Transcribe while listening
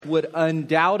would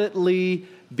undoubtedly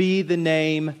be the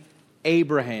name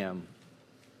Abraham.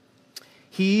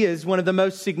 He is one of the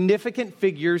most significant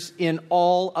figures in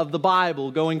all of the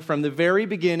Bible, going from the very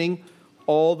beginning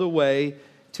all the way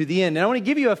to the end. And I want to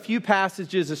give you a few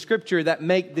passages of Scripture that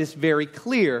make this very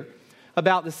clear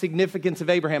about the significance of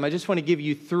Abraham. I just want to give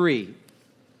you three.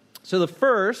 So the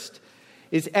first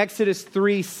is Exodus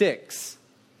 3:6.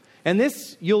 And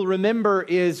this, you'll remember,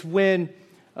 is when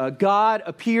God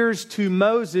appears to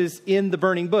Moses in the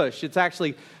burning bush. It's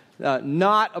actually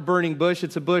not a burning bush.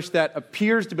 It's a bush that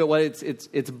appears to be, well,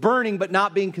 it's burning but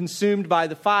not being consumed by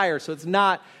the fire. So it's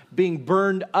not being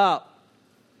burned up.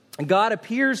 And God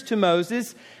appears to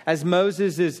Moses as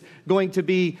Moses is going to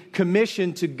be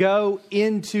commissioned to go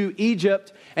into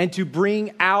Egypt and to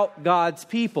bring out God's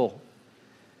people.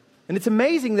 And it's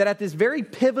amazing that at this very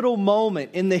pivotal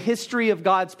moment in the history of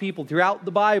God's people throughout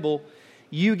the Bible,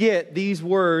 you get these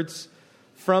words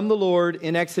from the Lord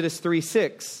in Exodus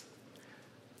 3:6.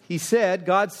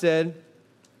 God said,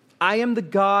 I am the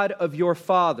God of your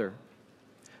father,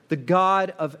 the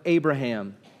God of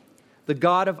Abraham, the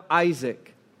God of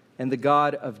Isaac, and the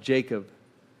God of Jacob.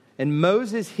 And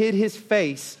Moses hid his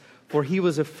face, for he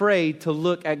was afraid to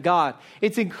look at God.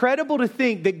 It's incredible to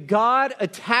think that God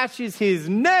attaches his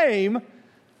name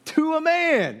to a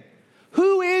man.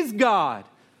 Who is God?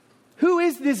 Who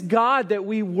is this God that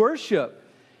we worship?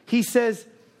 He says,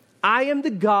 I am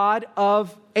the God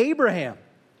of Abraham.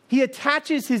 He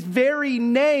attaches his very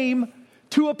name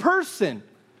to a person,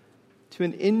 to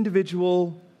an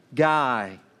individual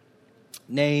guy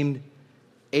named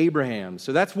Abraham.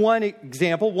 So that's one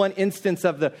example, one instance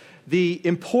of the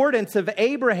importance of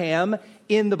Abraham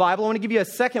in the Bible. I want to give you a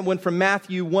second one from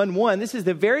Matthew 1:1. This is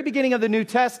the very beginning of the New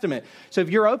Testament. So if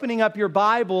you're opening up your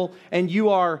Bible and you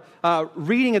are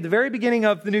reading at the very beginning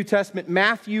of the New Testament,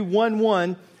 Matthew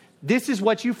 1:1, this is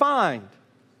what you find.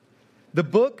 The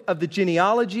book of the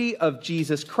genealogy of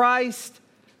Jesus Christ,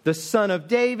 the son of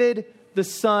David, the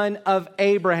son of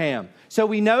Abraham. So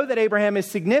we know that Abraham is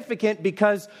significant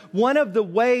because one of the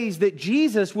ways that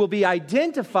Jesus will be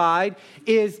identified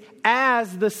is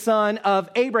as the son of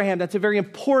Abraham. That's a very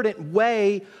important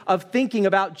way of thinking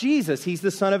about Jesus. He's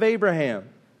the son of Abraham.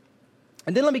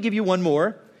 And then let me give you one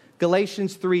more,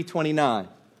 Galatians 3:29.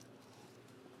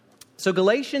 So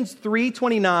Galatians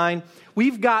 3:29,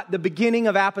 we've got the beginning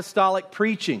of apostolic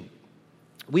preaching.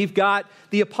 We've got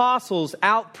the apostles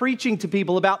out preaching to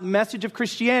people about the message of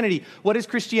Christianity. What is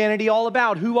Christianity all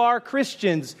about? Who are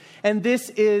Christians? And this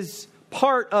is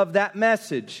part of that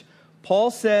message.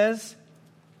 Paul says,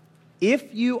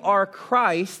 if you are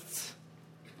Christ's,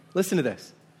 listen to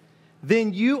this,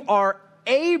 then you are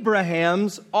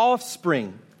Abraham's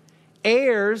offspring,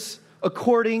 heirs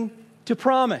according to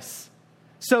promise.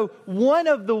 So one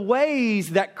of the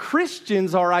ways that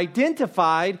Christians are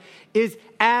identified is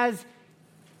as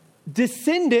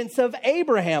descendants of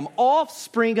Abraham,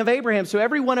 offspring of Abraham. So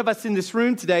every one of us in this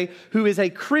room today who is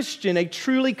a Christian, a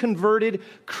truly converted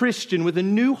Christian with a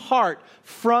new heart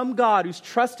from God, who's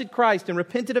trusted Christ and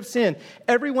repented of sin,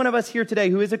 every one of us here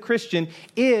today who is a Christian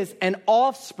is an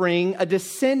offspring, a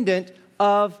descendant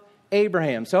of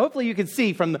Abraham. So hopefully you can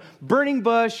see from the burning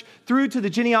bush through to the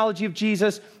genealogy of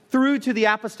Jesus, through to the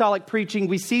apostolic preaching,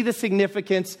 we see the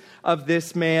significance of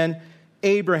this man,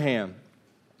 Abraham.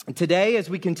 And today, as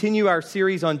we continue our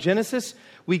series on Genesis,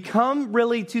 we come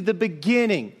really to the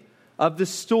beginning of the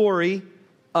story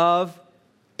of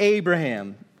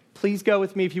Abraham. Please go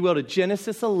with me, if you will, to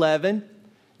Genesis 11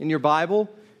 in your Bible.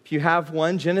 If you have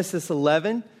one, Genesis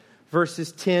 11,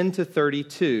 verses 10 to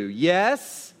 32.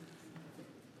 Yes,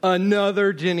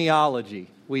 another genealogy.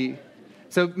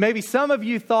 So maybe some of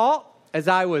you thought, as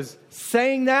I was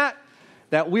saying that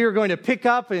we are going to pick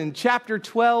up in chapter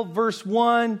 12, verse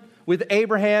 1, with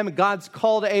Abraham, God's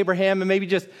call to Abraham, and maybe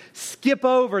just skip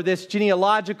over this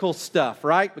genealogical stuff,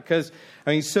 right? Because,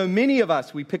 so many of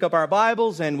us, we pick up our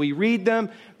Bibles and we read them,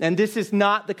 and this is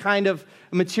not the kind of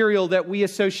material that we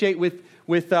associate with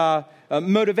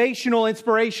motivational,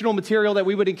 inspirational material that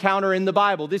we would encounter in the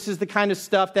Bible. This is the kind of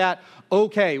stuff that,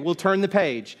 okay, we'll turn the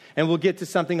page and we'll get to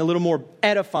something a little more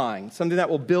edifying, something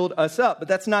that will build us up. But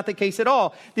that's not the case at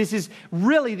all. This is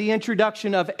really the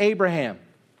introduction of Abraham.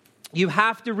 You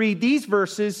have to read these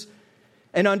verses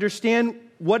and understand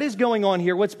what is going on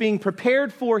here, what's being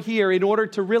prepared for here in order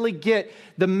to really get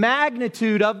the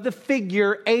magnitude of the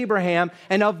figure Abraham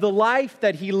and of the life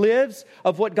that he lives,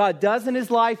 of what God does in his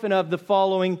life, and of the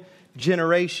following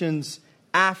generations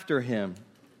after him.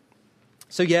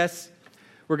 So yes,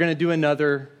 we're going to do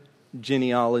another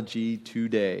genealogy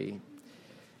today.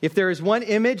 If there is one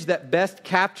image that best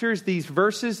captures these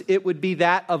verses, it would be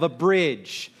that of a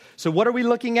bridge. So what are we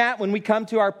looking at when we come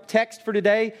to our text for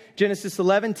today? Genesis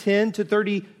 11, 10 to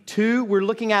 32. We're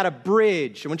looking at a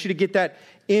bridge. I want you to get that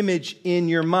image in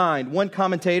your mind. One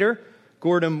commentator,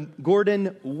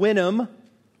 Gordon Wenham,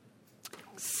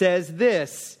 says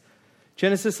this: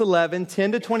 Genesis 11,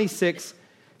 10 to 26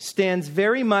 stands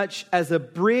very much as a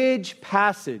bridge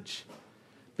passage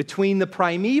between the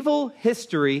primeval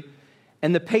history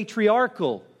and the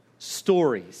patriarchal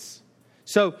stories.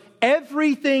 So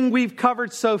everything we've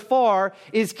covered so far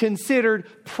is considered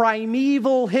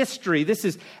primeval history. This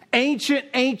is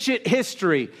ancient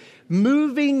history,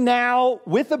 moving now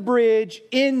with a bridge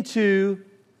into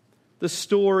the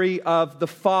story of the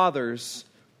fathers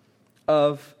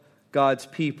of God's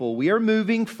people. We are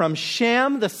moving from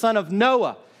Shem, the son of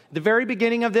Noah. At the very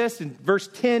beginning of this, in verse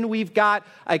 10, we've got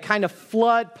a kind of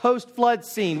post-flood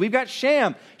scene. We've got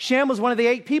Shem. Shem was one of the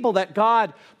 8 people that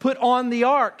God put on the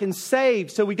ark and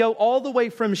saved. So we go all the way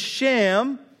from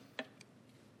Shem,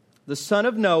 the son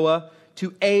of Noah,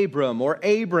 to Abram or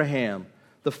Abraham,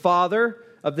 the father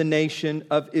of the nation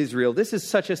of Israel. This is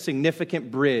such a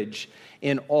significant bridge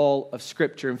in all of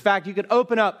Scripture. In fact, you could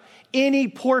open up any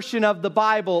portion of the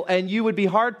Bible and you would be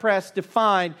hard-pressed to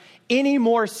find any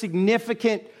more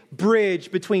significant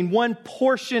bridge between one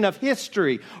portion of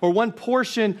history or one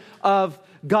portion of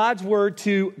God's Word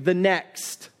to the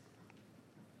next.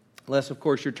 Unless, of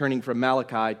course, you're turning from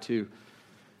Malachi to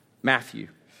Matthew.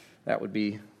 That would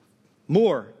be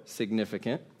more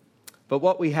significant. But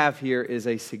what we have here is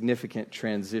a significant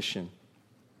transition.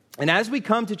 And as we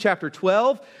come to chapter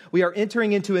 12, we are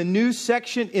entering into a new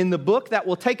section in the book that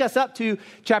will take us up to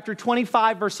chapter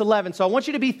 25, verse 11. So I want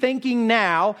you to be thinking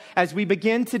now, as we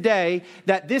begin today,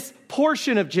 that this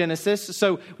portion of Genesis,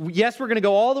 so yes, we're going to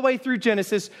go all the way through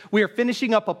Genesis. We are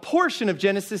finishing up a portion of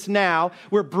Genesis now.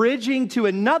 We're bridging to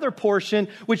another portion,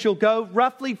 which will go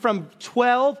roughly from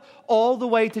 12 all the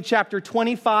way to chapter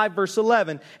 25, verse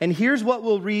 11. And here's what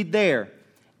we'll read there.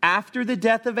 After the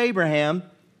death of Abraham,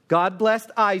 God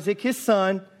blessed Isaac, his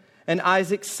son, and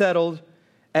Isaac settled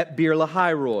at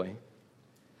Beer-lahai-roi.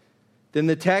 Then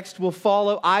the text will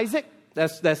follow Isaac.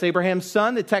 That's Abraham's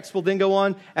son. The text will then go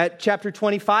on at chapter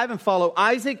 25 and follow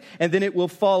Isaac. And then it will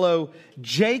follow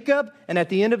Jacob. And at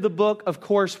the end of the book, of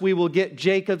course, we will get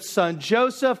Jacob's son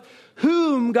Joseph,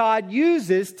 whom God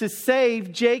uses to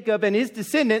save Jacob and his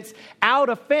descendants out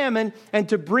of famine and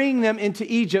to bring them into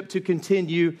Egypt to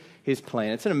continue his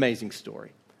plan. It's an amazing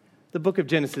story. The book of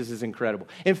Genesis is incredible.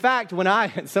 In fact,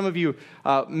 some of you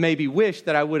maybe wish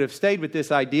that I would have stayed with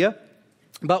this idea,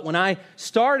 but when I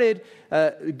started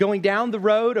going down the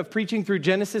road of preaching through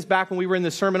Genesis back when we were in the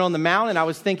Sermon on the Mount, and I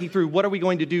was thinking through what are we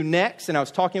going to do next, and I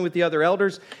was talking with the other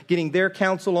elders, getting their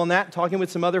counsel on that, talking with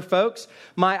some other folks,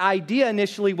 my idea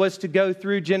initially was to go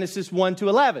through Genesis 1 to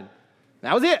 11.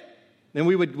 That was it. Then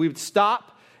we would stop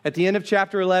at the end of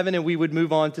chapter 11, and we would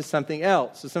move on to something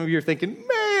else. So some of you are thinking,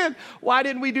 man, why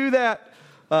didn't we do that?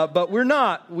 But we're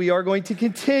not. We are going to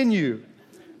continue.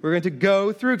 We're going to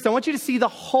go through, because I want you to see the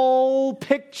whole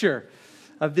picture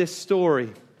of this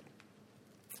story,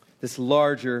 this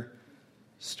larger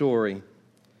story.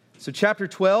 So chapter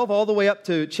 12, all the way up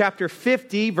to chapter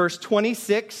 50, verse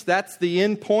 26, that's the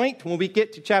end point. When we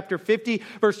get to chapter 50,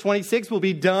 verse 26, we'll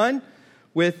be done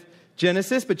with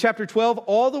Genesis, but chapter 12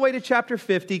 all the way to chapter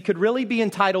 50 could really be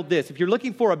entitled this. If you're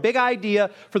looking for a big idea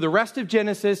for the rest of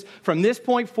Genesis, from this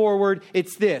point forward,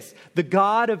 it's this: the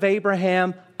God of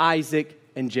Abraham, Isaac,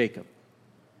 and Jacob.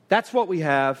 That's what we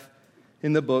have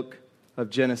in the book of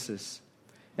Genesis.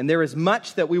 And there is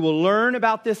much that we will learn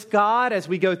about this God as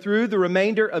we go through the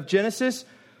remainder of Genesis.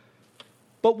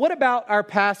 But what about our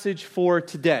passage for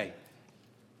today?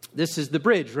 This is the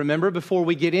bridge, remember, before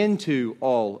we get into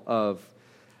all of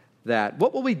that.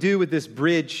 What will we do with this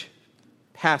bridge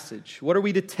passage? What are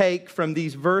we to take from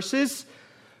these verses,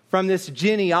 from this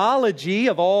genealogy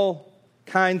of all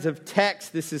kinds of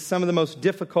texts? This is some of the most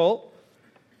difficult.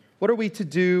 What are we to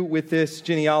do with this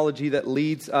genealogy that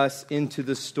leads us into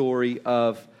the story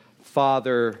of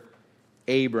Father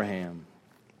Abraham?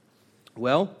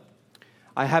 Well,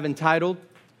 I have entitled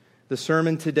the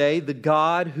sermon today, The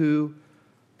God Who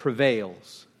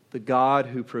Prevails. The God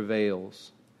Who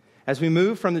Prevails. As we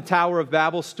move from the Tower of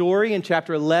Babel story in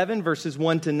chapter 11, verses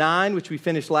 1 to 9, which we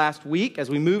finished last week, as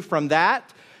we move from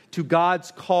that to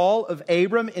God's call of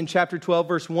Abram in chapter 12,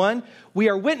 verse 1, we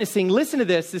are witnessing, listen to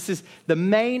this is the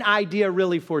main idea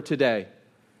really for today.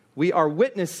 We are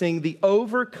witnessing the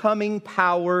overcoming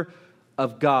power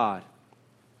of God.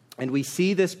 And we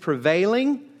see this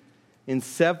prevailing in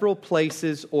several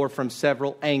places or from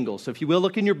several angles. So if you will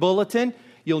look in your bulletin,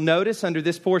 you'll notice under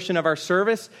this portion of our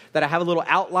service that I have a little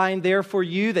outline there for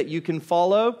you that you can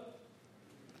follow.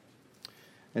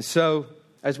 And so,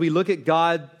 as we look at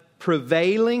God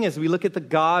prevailing, as we look at the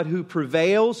God who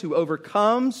prevails, who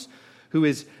overcomes, who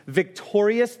is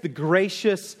victorious, the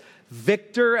gracious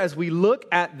victor, as we look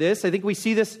at this, I think we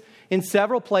see this in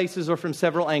several places or from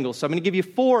several angles. So I'm going to give you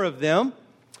 4 of them,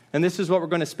 and this is what we're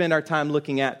going to spend our time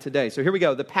looking at today. So here we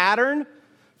go. The pattern,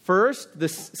 first. The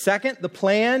second, the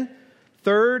plan.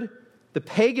 Third, the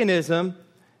paganism.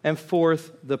 And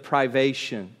fourth, the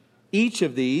privation. Each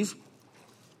of these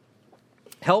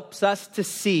helps us to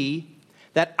see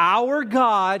that our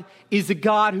God is a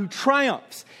God who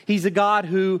triumphs. He's a God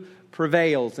who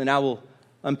prevails. And I will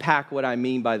unpack what I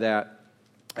mean by that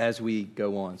as we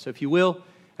go on. So if you will,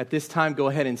 at this time, go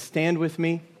ahead and stand with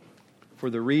me for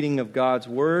the reading of God's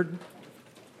Word.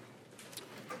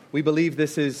 We believe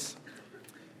this is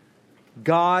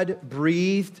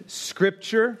God-breathed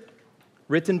Scripture,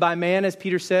 written by man, as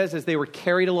Peter says, as they were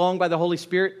carried along by the Holy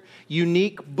Spirit.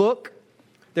 Unique book.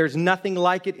 There's nothing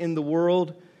like it in the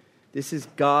world. This is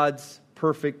God's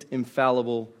perfect,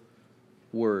 infallible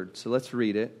Word. So let's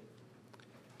read it.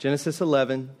 Genesis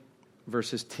 11,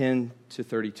 verses 10 to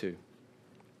 32.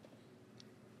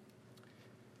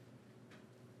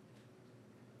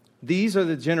 These are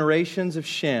the generations of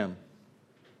Shem.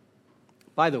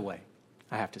 By the way,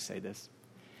 I have to say this.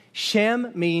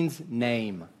 Shem means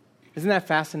name. Isn't that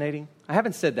fascinating? I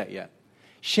haven't said that yet.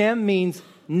 Shem means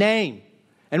name.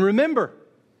 And remember,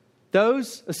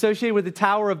 those associated with the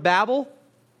Tower of Babel,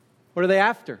 what are they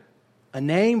after? A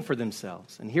name for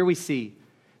themselves. And here we see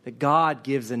that God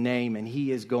gives a name, and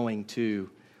He is going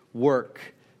to work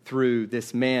through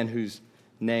this man whose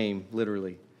name,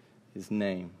 literally, is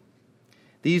name.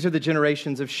 These are the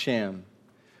generations of Shem.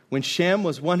 When Shem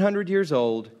was 100 years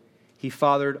old, he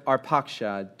fathered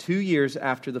Arpachshad 2 years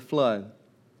after the flood.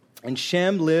 And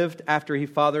Shem lived after he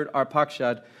fathered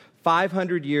Arpachshad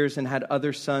 500 years and had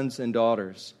other sons and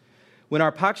daughters. When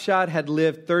Arpachshad had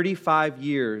lived 35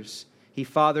 years, he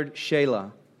fathered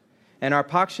Shelah. And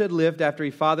Arpachshad lived after he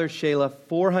fathered Shelah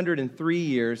 403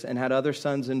 years and had other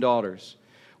sons and daughters.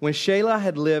 When Shelah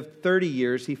had lived 30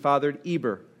 years, he fathered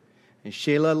Eber. And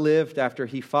Shelah lived after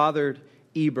he fathered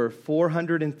Eber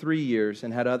 403 years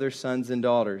and had other sons and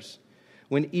daughters.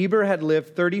 When Eber had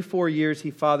lived 34 years,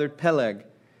 he fathered Peleg.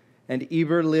 And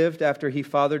Eber lived after he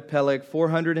fathered Peleg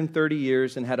 430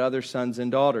 years and had other sons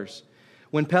and daughters.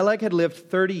 When Peleg had lived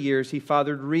 30 years, he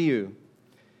fathered Reu.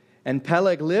 And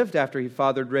Peleg lived after he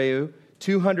fathered Reu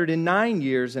 209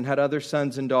 years and had other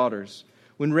sons and daughters.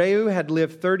 When Reu had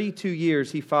lived 32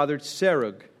 years, he fathered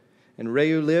Serug. And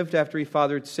Reu lived after he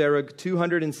fathered Serug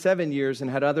 207 years and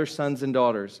had other sons and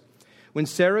daughters. When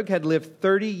Serug had lived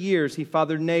 30 years, he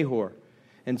fathered Nahor.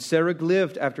 And Serug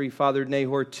lived after he fathered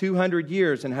Nahor 200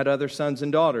 years and had other sons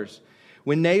and daughters.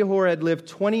 When Nahor had lived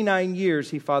 29 years,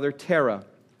 he fathered Terah.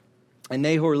 And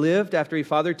Nahor lived after he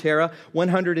fathered Terah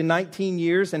 119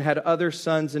 years and had other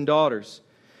sons and daughters.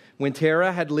 When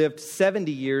Terah had lived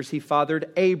 70 years, he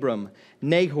fathered Abram,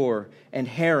 Nahor, and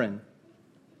Haran.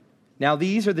 Now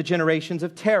these are the generations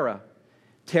of Terah.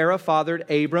 Terah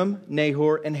fathered Abram,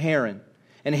 Nahor, and Haran.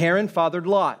 And Haran fathered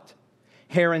Lot.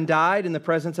 Haran died in the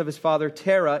presence of his father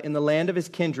Terah in the land of his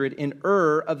kindred in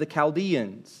Ur of the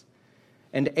Chaldeans.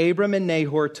 And Abram and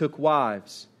Nahor took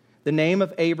wives. The name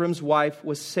of Abram's wife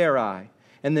was Sarai,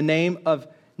 and the name of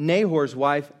Nahor's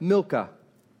wife Milcah,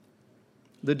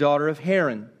 the daughter of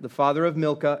Haran, the father of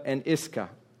Milcah and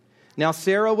Iscah. Now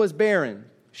Sarah was barren.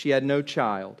 She had no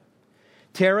child.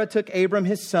 Terah took Abram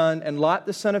his son, and Lot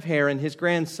the son of Haran his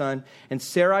grandson, and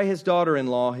Sarai his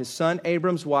daughter-in-law, his son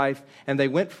Abram's wife, and they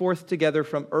went forth together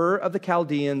from Ur of the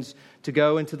Chaldeans to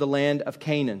go into the land of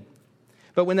Canaan.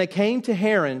 But when they came to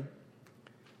Haran,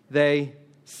 they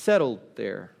settled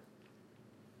there.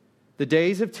 The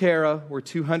days of Terah were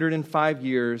 205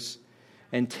 years,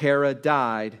 and Terah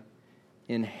died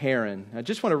in Haran. I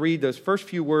just want to read those first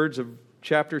few words of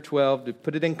chapter 12 to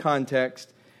put it in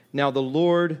context. Now the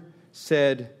Lord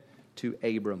said to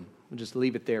Abram. We'll just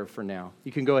leave it there for now.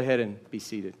 You can go ahead and be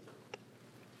seated.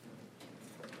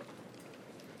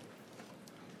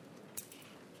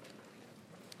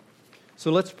 So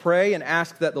let's pray and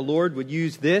ask that the Lord would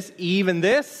use even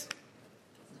a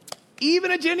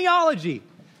genealogy,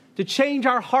 to change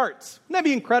our hearts. Wouldn't that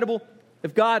be incredible?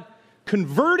 If God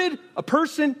converted a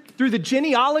person through the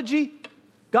genealogy,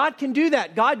 God can do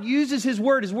that. God uses His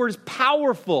Word. His Word is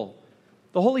powerful.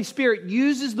 The Holy Spirit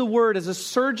uses the Word as a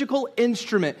surgical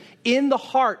instrument in the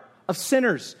heart of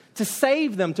sinners to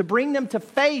save them, to bring them to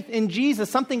faith in Jesus,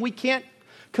 something we can't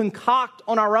concoct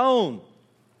on our own.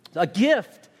 A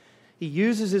gift. He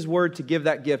uses His Word to give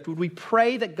that gift. Would we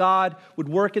pray that God would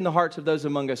work in the hearts of those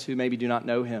among us who maybe do not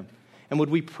know Him? And would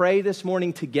we pray this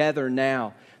morning together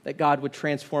now that God would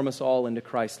transform us all into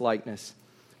Christ's likeness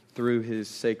through his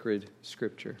sacred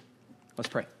scripture. Let's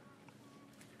pray.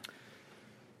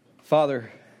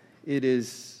 Father, it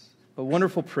is a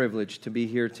wonderful privilege to be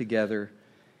here together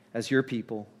as your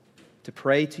people, to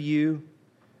pray to you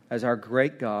as our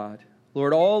great God.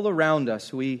 Lord, all around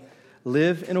us, we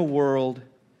live in a world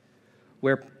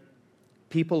where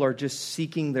people are just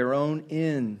seeking their own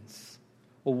ends,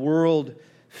 a world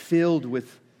filled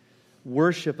with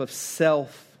worship of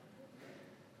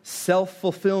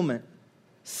self-fulfillment,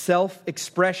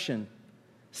 self-expression,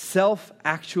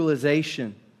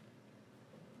 self-actualization.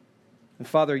 And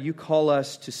Father, you call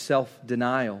us to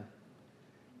self-denial.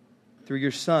 Through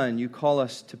your Son, you call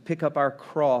us to pick up our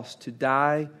cross, to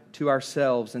die to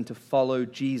ourselves, and to follow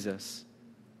Jesus.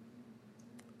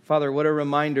 Father, what a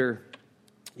reminder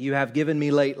you have given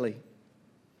me lately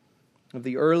of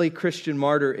the early Christian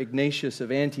martyr Ignatius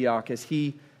of Antioch as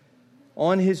he,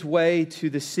 on his way to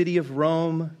the city of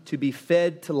Rome to be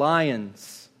fed to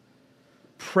lions,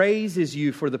 praises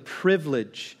you for the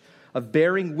privilege of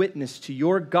bearing witness to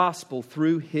your gospel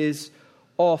through his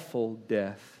awful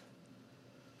death.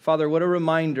 Father, what a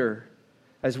reminder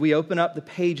as we open up the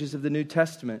pages of the New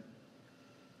Testament.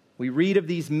 We read of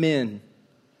these men,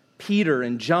 Peter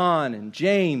and John and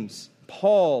James,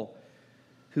 Paul,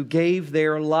 who gave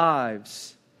their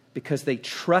lives because they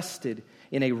trusted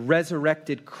in a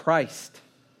resurrected Christ.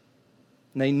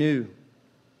 And they knew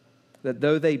that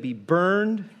though they be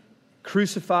burned,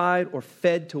 crucified, or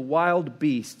fed to wild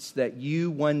beasts, that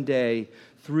you one day,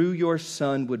 through your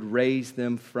Son, would raise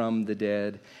them from the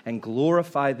dead and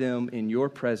glorify them in your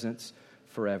presence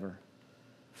forever.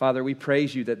 Father, we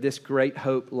praise you that this great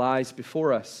hope lies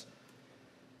before us.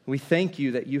 We thank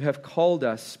you that you have called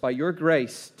us by your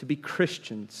grace to be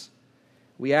Christians.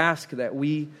 We ask that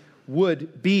we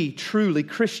would be truly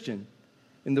Christian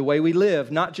in the way we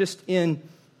live, not just in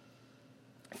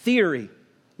theory,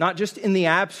 not just in the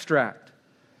abstract,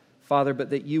 Father, but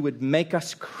that you would make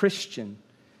us Christian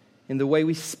in the way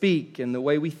we speak, in the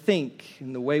way we think,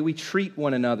 in the way we treat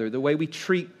one another, the way we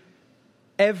treat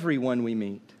everyone we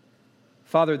meet.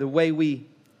 Father, the way we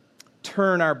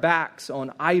turn our backs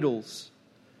on idols,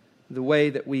 the way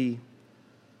that we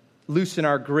loosen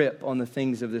our grip on the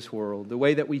things of this world, the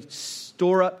way that we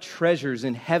store up treasures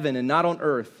in heaven and not on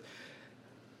earth,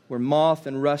 where moth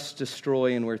and rust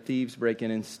destroy and where thieves break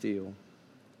in and steal.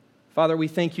 Father, we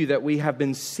thank you that we have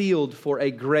been sealed for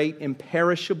a great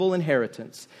imperishable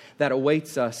inheritance that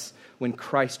awaits us when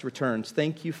Christ returns.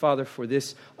 Thank you, Father, for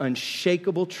this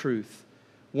unshakable truth,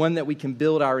 one that we can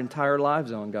build our entire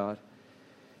lives on, God.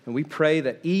 And we pray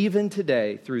that even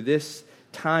today, through this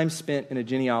time spent in a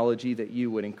genealogy, that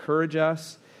you would encourage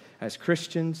us as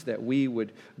Christians, that we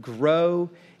would grow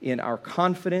in our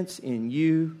confidence in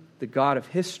you, the God of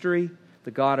history,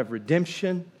 the God of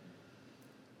redemption,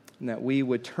 and that we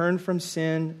would turn from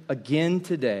sin again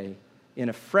today in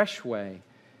a fresh way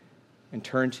and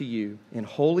turn to you in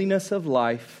holiness of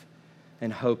life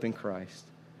and hope in Christ.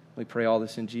 We pray all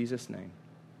this in Jesus' name.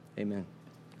 Amen.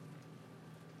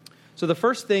 So the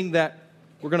first thing that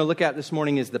we're going to look at this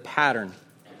morning is the pattern.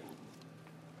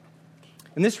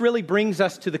 And this really brings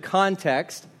us to the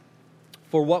context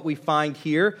for what we find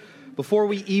here. Before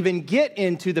we even get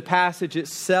into the passage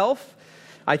itself,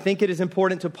 I think it is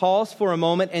important to pause for a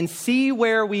moment and see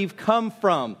where we've come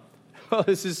from. Oh,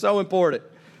 this is so important.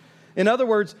 In other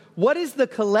words, what is the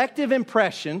collective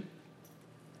impression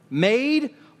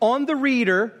made on the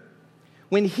reader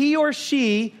when he or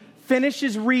she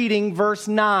finishes reading verse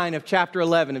 9 of chapter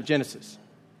 11 of Genesis?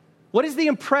 What is the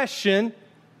impression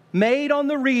made on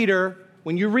the reader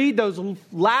when you read those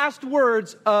last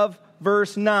words of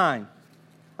verse 9?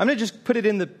 I'm going to just put it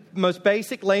in the most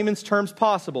basic layman's terms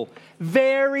possible.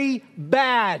 Very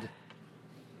bad.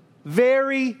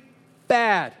 Very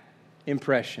bad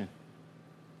impression.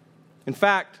 In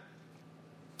fact,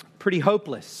 pretty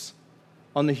hopeless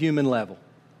on the human level.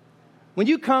 When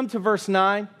you come to verse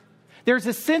 9, there's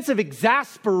a sense of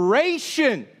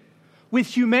exasperation with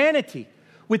humanity,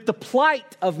 with the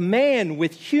plight of man,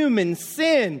 with human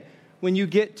sin, when you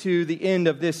get to the end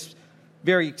of this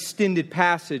very extended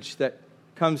passage that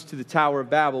comes to the Tower of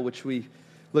Babel, which we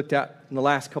looked at in the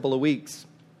last couple of weeks.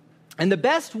 And the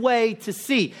best way to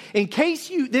see, in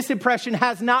case this impression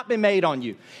has not been made on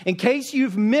you, in case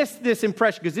you've missed this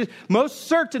impression, because this most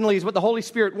certainly is what the Holy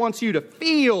Spirit wants you to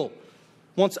feel,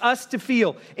 wants us to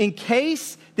feel. In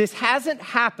case this hasn't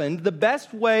happened, the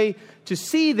best way to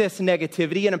see this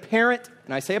negativity and apparent,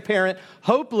 and I say apparent,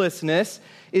 hopelessness,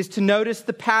 is to notice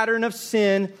the pattern of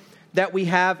sin that we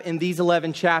have in these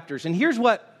 11 chapters. And here's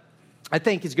what I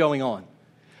think is going on.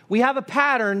 We have a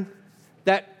pattern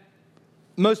that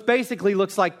most basically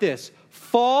looks like this: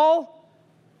 fall,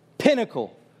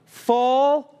 pinnacle,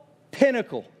 fall,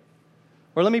 pinnacle.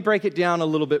 Or let me break it down a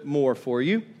little bit more for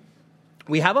you.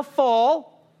 We have a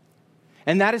fall,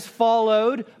 and that is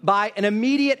followed by an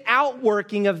immediate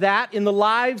outworking of that in the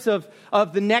lives of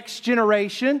the next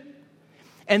generation.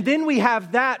 And then we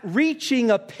have that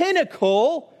reaching a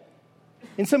pinnacle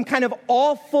in some kind of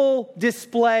awful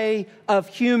display of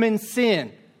human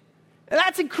sin. And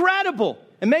that's incredible.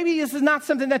 And maybe this is not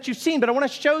something that you've seen, but I want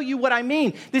to show you what I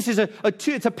mean. This is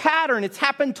it's a pattern. It's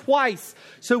happened twice.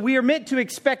 So we are meant to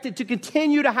expect it to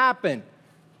continue to happen,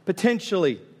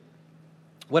 potentially.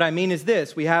 What I mean is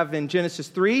this. We have in Genesis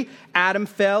 3, Adam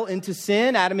fell into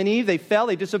sin. Adam and Eve, they fell,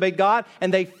 they disobeyed God,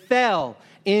 and they fell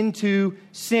into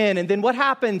sin. And then what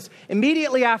happens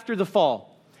immediately after the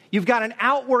fall? You've got an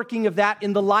outworking of that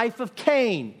in the life of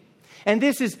Cain. And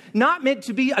this is not meant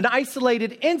to be an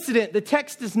isolated incident. The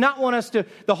text does not want us to,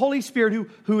 the Holy Spirit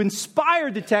who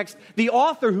inspired the text, the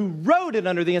author who wrote it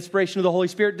under the inspiration of the Holy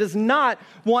Spirit, does not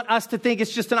want us to think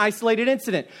it's just an isolated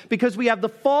incident. Because we have the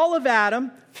fall of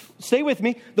Adam, stay with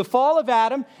me, the fall of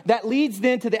Adam, that leads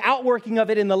then to the outworking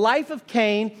of it in the life of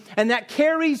Cain, and that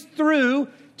carries through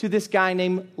to this guy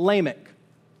named Lamech.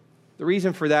 The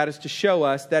reason for that is to show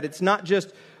us that it's not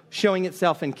just showing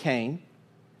itself in Cain,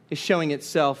 it's showing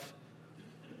itself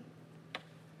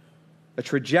a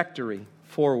trajectory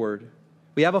forward.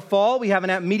 We have a fall, we have an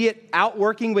immediate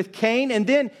outworking with Cain, and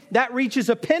then that reaches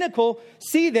a pinnacle.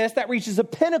 See this, that reaches a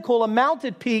pinnacle, a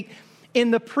mounted peak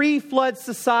in the pre-flood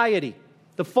society.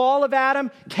 The fall of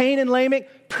Adam, Cain and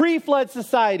Lamech, pre-flood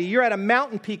society. You're at a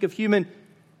mountain peak of human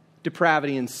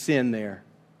depravity and sin there.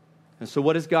 And so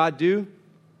what does God do?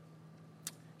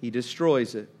 He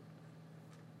destroys it.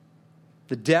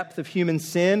 The depth of human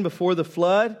sin before the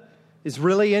flood is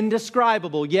really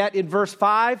indescribable. Yet in verse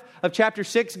 5 of chapter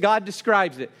 6, God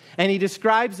describes it. And He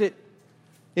describes it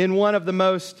in one of the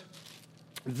most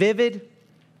vivid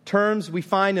terms we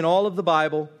find in all of the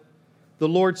Bible. The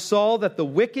Lord saw that the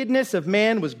wickedness of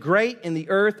man was great in the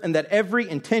earth, and that every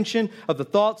intention of the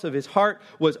thoughts of his heart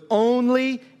was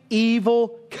only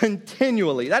evil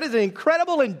continually. That is an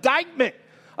incredible indictment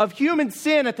of human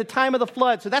sin at the time of the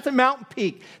flood. So that's a mountain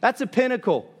peak. That's a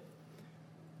pinnacle.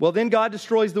 Well, then God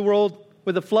destroys the world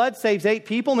with a flood, saves 8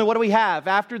 people. And then what do we have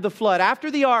after the flood?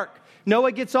 After the ark,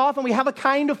 Noah gets off and we have a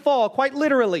kind of fall, quite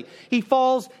literally. He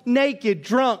falls naked,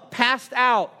 drunk, passed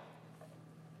out.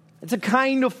 It's a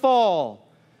kind of fall.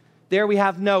 There we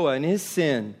have Noah and his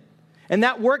sin. And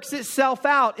that works itself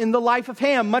out in the life of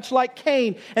Ham, much like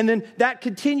Cain. And then that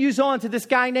continues on to this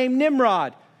guy named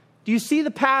Nimrod. Do you see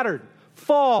the pattern?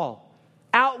 Fall,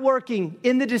 outworking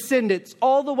in the descendants,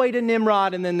 all the way to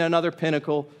Nimrod, and then another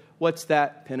pinnacle. What's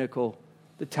that pinnacle?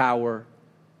 The Tower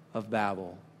of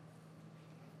Babel.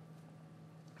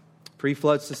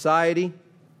 Pre-flood society,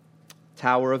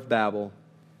 Tower of Babel.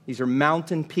 These are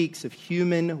mountain peaks of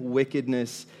human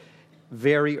wickedness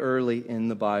very early in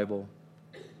the Bible.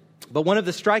 But one of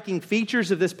the striking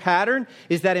features of this pattern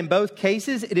is that in both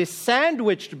cases, it is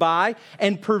sandwiched by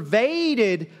and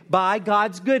pervaded by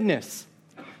God's goodness.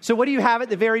 So what do you have at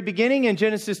the very beginning in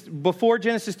Genesis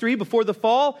 3, before the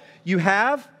fall? You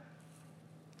have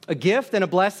a gift and a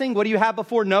blessing. What do you have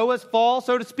before Noah's fall,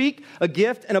 so to speak? A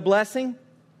gift and a blessing.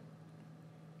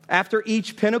 After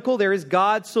each pinnacle, there is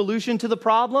God's solution to the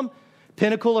problem.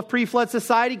 Pinnacle of pre-flood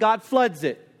society, God floods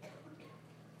it.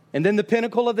 And then the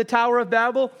pinnacle of the Tower of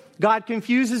Babel, God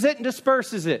confuses it and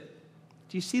disperses it.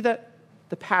 Do you see that?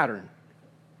 The pattern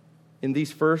in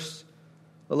these first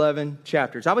 11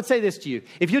 chapters. I would say this to you.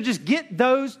 If you'll just get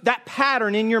that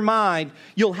pattern in your mind,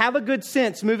 you'll have a good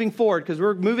sense moving forward, because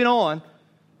we're moving on.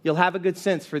 You'll have a good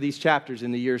sense for these chapters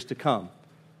in the years to come.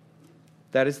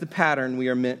 That is the pattern we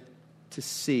are meant to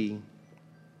see.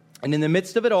 And in the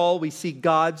midst of it all, we see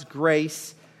God's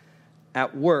grace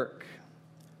at work.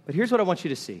 But here's what I want you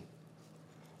to see.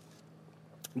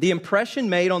 The impression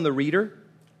made on the reader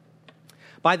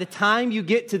by the time you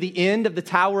get to the end of the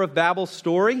Tower of Babel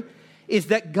story is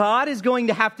that God is going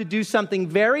to have to do something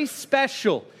very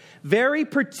special, very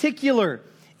particular,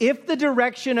 if the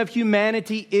direction of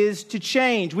humanity is to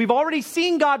change. We've already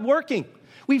seen God working.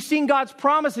 We've seen God's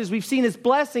promises. We've seen His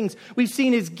blessings. We've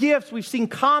seen His gifts. We've seen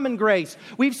common grace.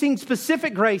 We've seen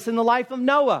specific grace in the life of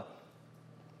Noah.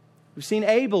 We've seen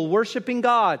Abel worshiping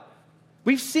God.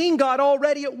 We've seen God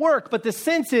already at work. But the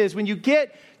sense is, when you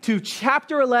get to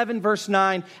chapter 11, verse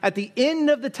 9, at the end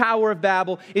of the Tower of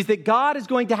Babel, is that God is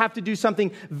going to have to do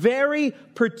something very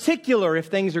particular if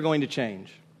things are going to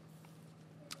change.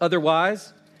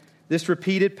 Otherwise, this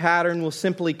repeated pattern will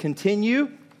simply continue.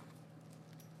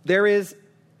 There is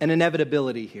an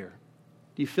inevitability here.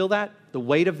 Do you feel that? The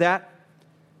weight of that?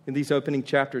 in these opening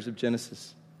chapters of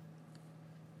Genesis.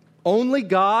 Only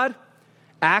God,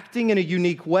 acting in a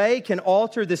unique way, can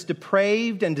alter this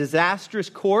depraved and disastrous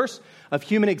course of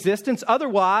human existence.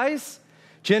 Otherwise,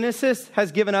 Genesis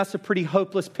has given us a pretty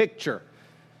hopeless picture.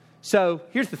 So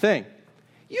here's the thing.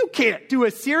 You can't do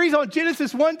a series on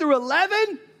Genesis 1 through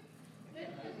 11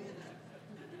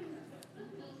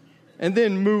 and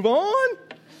then move on.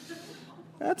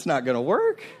 That's not going to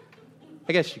work.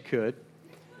 I guess you could.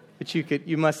 But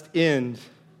you must end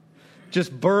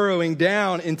just burrowing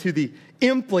down into the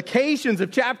implications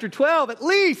of chapter 12, at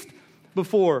least,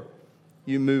 before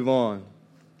you move on.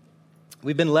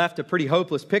 We've been left a pretty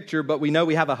hopeless picture, but we know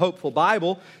we have a hopeful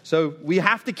Bible, so we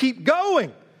have to keep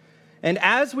going. And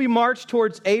as we march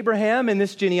towards Abraham in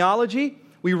this genealogy,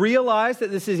 we realize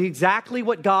that this is exactly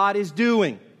what God is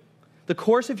doing. The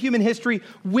course of human history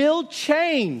will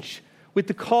change with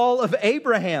the call of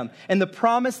Abraham and the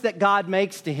promise that God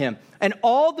makes to him. And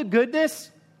all the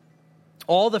goodness,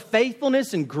 all the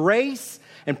faithfulness and grace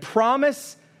and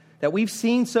promise that we've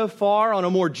seen so far on a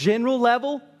more general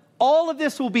level, all of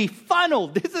this will be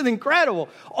funneled. This is incredible.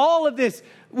 All of this.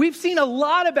 We've seen a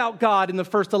lot about God in the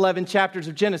first 11 chapters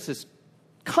of Genesis.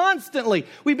 Constantly,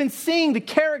 we've been seeing the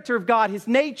character of God, His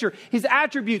nature, His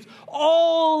attributes.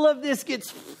 All of this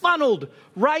gets funneled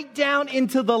right down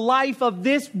into the life of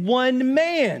this one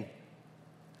man.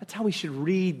 That's how we should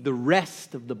read the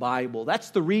rest of the Bible.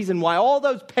 That's the reason why all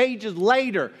those pages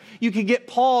later, you can get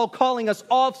Paul calling us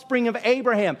offspring of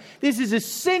Abraham. This is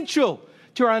essential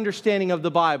to our understanding of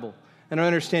the Bible and our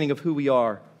understanding of who we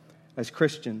are as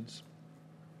Christians.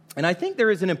 And I think there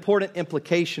is an important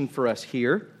implication for us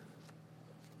here.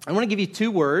 I want to give you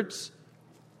two words.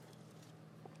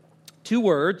 Two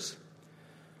words.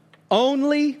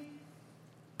 Only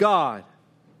God.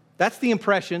 That's the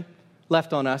impression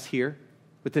left on us here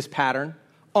with this pattern.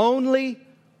 Only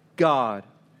God.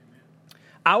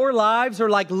 Our lives are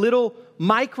like little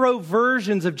micro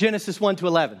versions of Genesis 1 to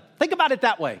 11. Think about it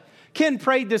that way. Ken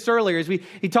prayed this earlier as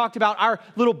he talked about our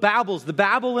little babbles, the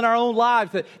babble in our own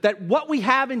lives, that what we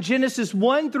have in Genesis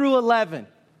 1 through 11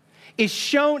 it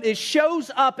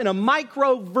shows up in a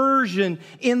micro version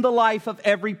in the life of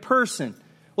every person.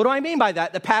 What do I mean by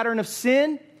that? The pattern of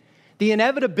sin, the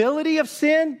inevitability of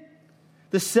sin,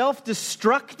 the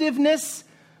self-destructiveness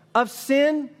of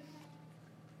sin.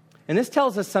 And this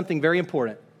tells us something very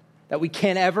important that we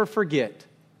can't ever forget.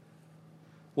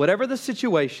 Whatever the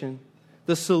situation,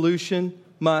 the solution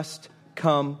must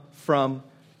come from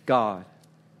God.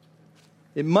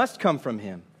 It must come from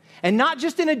Him. And not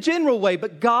just in a general way,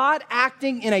 but God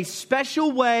acting in a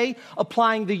special way,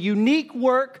 applying the unique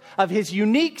work of His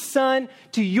unique Son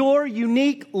to your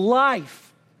unique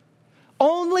life.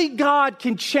 Only God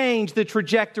can change the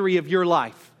trajectory of your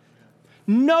life.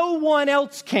 No one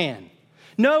else can.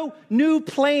 No new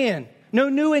plan, no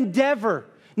new endeavor,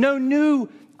 no new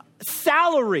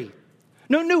salary,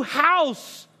 no new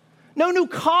house, no new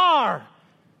car,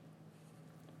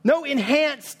 no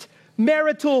enhanced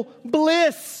marital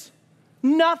bliss.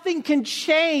 Nothing can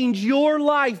change your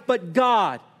life but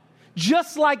God.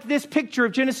 Just like this picture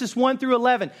of Genesis 1 through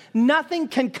 11, nothing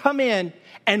can come in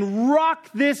and rock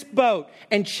this boat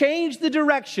and change the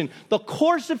direction, the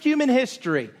course of human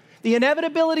history, the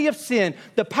inevitability of sin,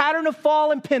 the pattern of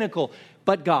fall and pinnacle,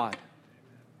 but God.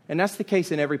 And that's the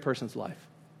case in every person's life.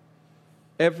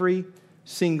 Every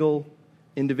single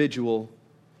individual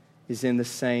is in the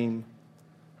same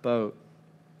boat.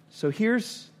 So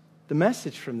here's the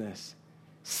message from this.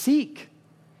 Seek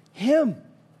Him.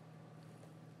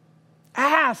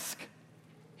 Ask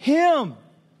Him.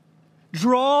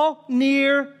 Draw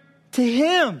near to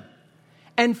Him.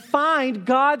 And find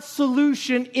God's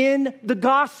solution in the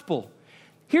gospel.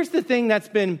 Here's the thing that's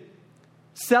been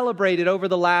celebrated over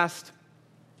the last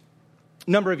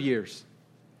number of years.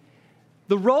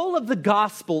 The role of the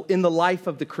gospel in the life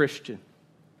of the Christian.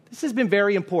 This has been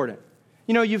very important.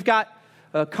 You know, you've got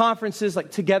conferences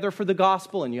like Together for the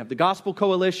Gospel, and you have the Gospel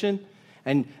Coalition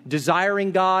and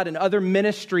Desiring God and other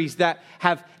ministries that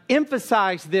have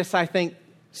emphasized this, I think,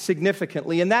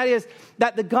 significantly. And that is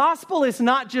that the gospel is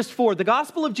not just for the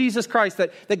gospel of Jesus Christ,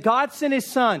 that God sent His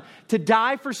Son to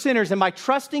die for sinners, and by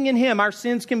trusting in Him, our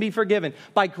sins can be forgiven.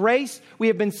 By grace, we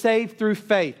have been saved through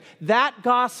faith. That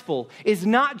gospel is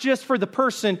not just for the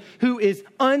person who is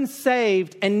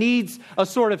unsaved and needs a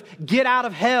sort of get out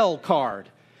of hell card.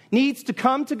 Needs to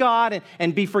come to God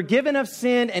and be forgiven of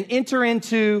sin and enter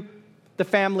into the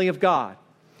family of God.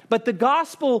 But the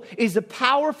gospel is a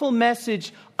powerful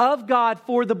message of God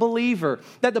for the believer,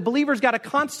 that the believer's got to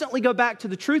constantly go back to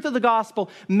the truth of the gospel,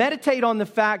 meditate on the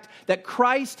fact that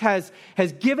Christ has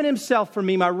given himself for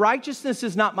me. My righteousness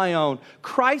is not my own.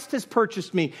 Christ has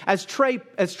purchased me. As Trey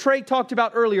talked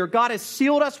about earlier, God has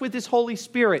sealed us with his Holy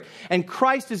Spirit, and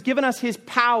Christ has given us his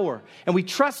power, and we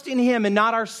trust in him and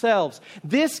not ourselves.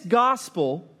 This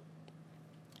gospel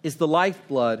is the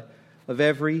lifeblood of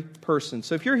every person.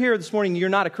 So if you're here this morning and you're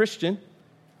not a Christian,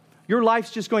 your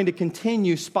life's just going to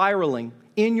continue spiraling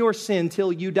in your sin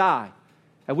till you die,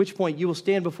 at which point you will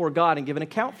stand before God and give an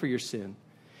account for your sin.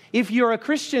 If you're a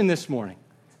Christian this morning,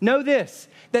 know this,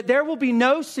 that there will be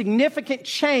no significant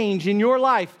change in your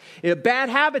life. Bad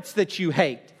habits that you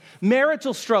hate,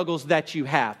 marital struggles that you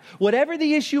have, whatever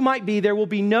the issue might be, there will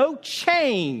be no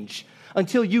change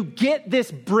until you get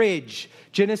this bridge,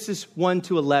 Genesis 1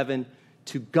 to 11,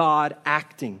 to God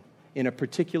acting in a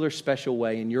particular special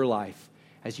way in your life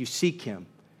as you seek him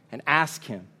and ask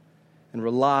him and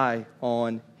rely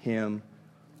on him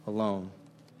alone.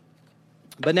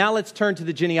 But now let's turn to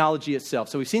the genealogy itself.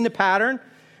 So we've seen the pattern.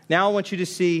 Now I want you to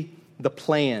see the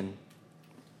plan.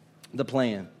 The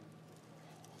plan.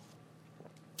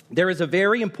 There is a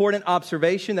very important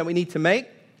observation that we need to make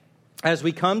as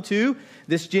we come to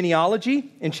this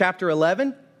genealogy in chapter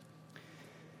 11.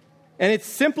 And it's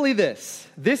simply this.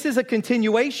 This is a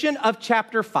continuation of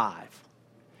chapter 5.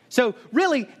 So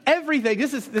really everything,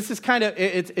 this is kind of,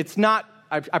 it's not,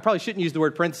 I probably shouldn't use the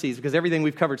word parentheses because everything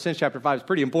we've covered since chapter 5 is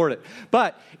pretty important.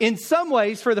 But in some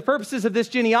ways, for the purposes of this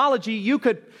genealogy, you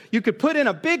could put in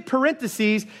a big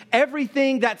parentheses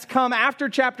everything that's come after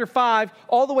chapter 5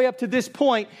 all the way up to this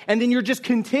point, and then you're just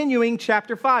continuing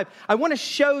chapter 5. I want to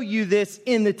show you this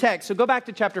in the text. So go back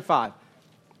to chapter 5.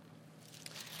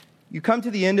 You come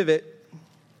to the end of it.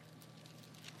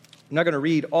 I'm not going to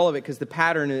read all of it because the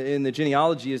pattern in the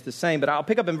genealogy is the same, but I'll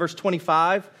pick up in verse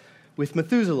 25 with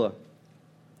Methuselah.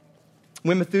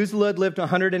 When Methuselah had lived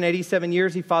 187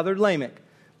 years, he fathered Lamech.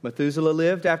 Methuselah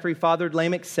lived after he fathered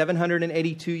Lamech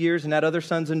 782 years and had other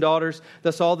sons and daughters.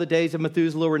 Thus all the days of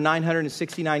Methuselah were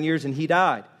 969 years, and he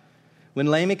died. When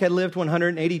Lamech had lived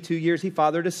 182 years, he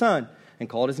fathered a son and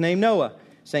called his name Noah,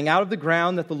 saying, out of the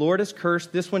ground that the Lord has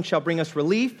cursed, this one shall bring us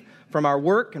relief from our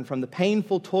work and from the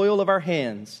painful toil of our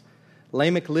hands.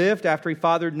 Lamech lived after he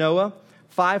fathered Noah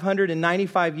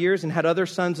 595 years and had other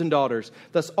sons and daughters.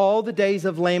 Thus all the days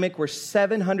of Lamech were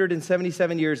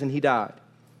 777 years, and he died.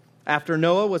 After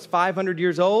Noah was 500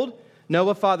 years old,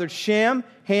 Noah fathered Shem,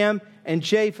 Ham, and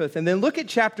Japheth. And then look at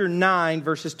chapter 9,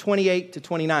 verses 28 to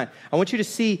 29. I want you to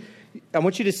see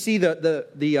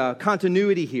the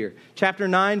continuity here. Chapter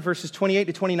 9, verses 28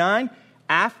 to 29.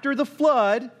 After the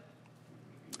flood,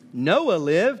 Noah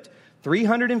lived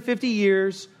 350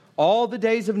 years. All the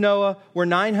days of Noah were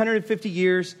 950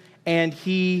 years, and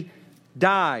he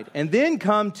died. And then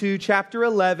come to chapter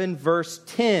 11, verse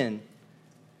 10.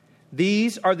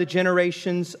 These are the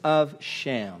generations of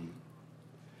Shem.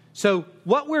 So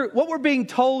what we're being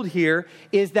told here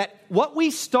is that what we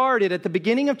started at the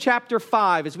beginning of chapter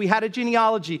 5, as we had a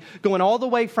genealogy going all the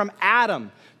way from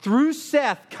Adam through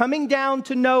Seth, coming down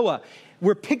to Noah,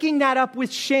 we're picking that up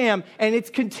with Shem, and it's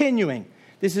continuing.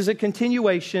 This is a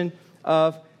continuation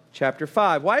of chapter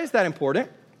 5. Why is that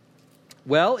important?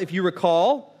 Well, if you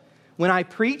recall, when I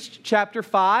preached chapter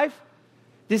 5,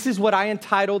 this is what I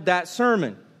entitled that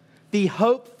sermon, The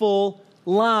Hopeful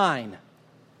Line.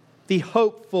 The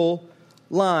Hopeful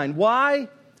Line. Why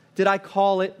did I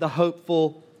call it the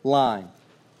Hopeful Line?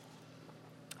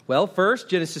 Well, first,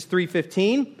 Genesis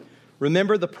 3:15.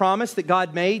 Remember the promise that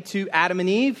God made to Adam and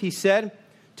Eve? He said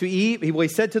to Eve, he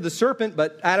said to the serpent,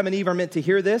 but Adam and Eve are meant to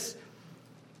hear this.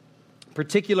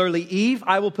 Particularly Eve,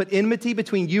 I will put enmity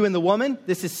between you and the woman.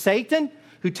 This is Satan,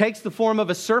 who takes the form of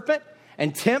a serpent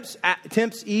and tempts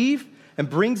Eve and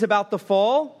brings about the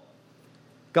fall.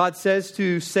 God says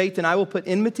to Satan, I will put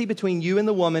enmity between you and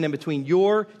the woman, and between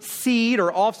your seed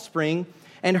or offspring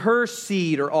and her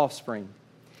seed or offspring.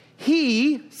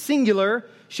 He, singular,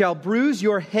 shall bruise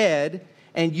your head,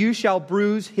 and you shall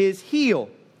bruise his heel.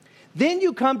 Then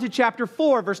you come to chapter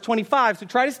 4, verse 25. So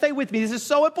try to stay with me. This is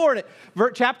so important.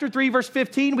 Chapter 3, verse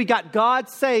 15, we got God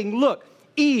saying, look,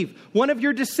 Eve, one of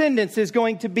your descendants is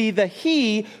going to be the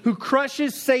he who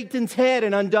crushes Satan's head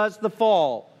and undoes the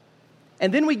fall.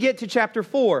 And then we get to chapter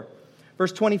 4,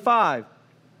 verse 25.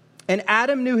 And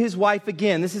Adam knew his wife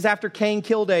again. This is after Cain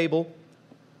killed Abel.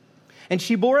 And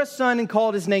she bore a son and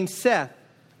called his name Seth.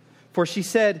 For she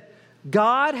said,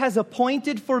 God has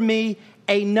appointed for me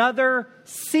another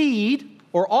seed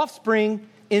or offspring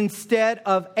instead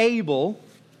of Abel,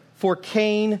 for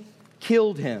Cain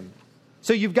killed him.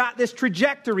 So you've got this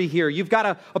trajectory here. You've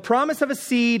got a promise of a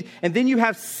seed, and then you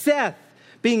have Seth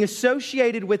being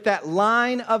associated with that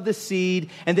line of the seed.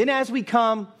 And then as we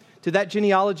come to that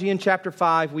genealogy in chapter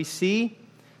 5, we see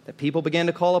that people began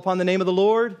to call upon the name of the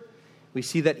Lord. We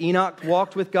see that Enoch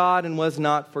walked with God and was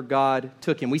not, for God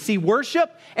took him. We see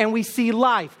worship and we see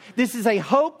life. This is a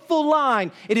hopeful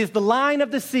line. It is the line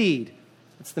of the seed.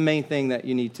 That's the main thing that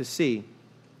you need to see.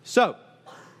 So,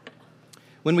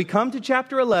 when we come to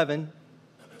chapter 11,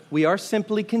 we are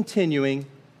simply continuing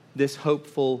this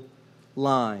hopeful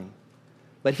line.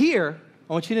 But here,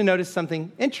 I want you to notice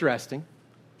something interesting.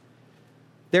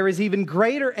 There is even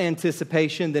greater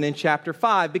anticipation than in chapter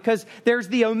 5 because there's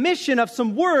the omission of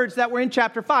some words that were in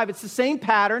chapter 5. It's the same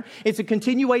pattern. It's a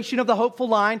continuation of the hopeful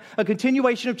line, a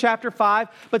continuation of chapter 5,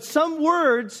 but some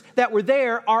words that were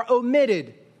there are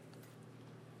omitted.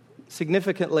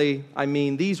 Significantly, I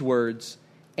mean these words,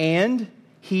 and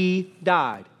he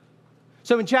died.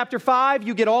 So in chapter 5,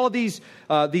 you get all of these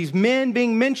men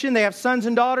being mentioned. They have sons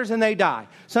and daughters and they die.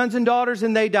 Sons and daughters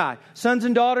and they die. Sons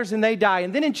and daughters and they die.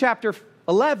 And then in chapter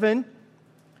 11,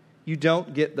 you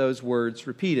don't get those words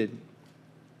repeated.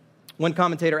 One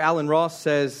commentator, Alan Ross,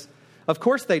 says, of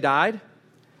course they died,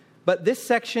 but this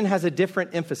section has a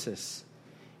different emphasis.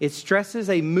 It stresses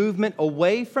a movement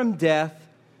away from death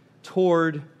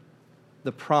toward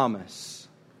the promise.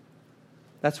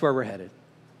 That's where we're headed.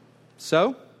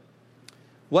 So,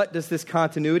 what does this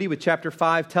continuity with chapter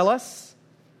 5 tell us?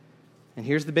 And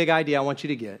here's the big idea I want you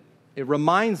to get. It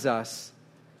reminds us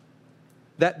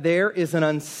that there is an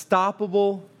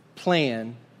unstoppable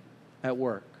plan at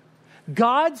work.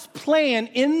 God's plan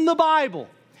in the Bible,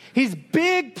 His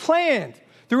big plan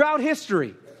throughout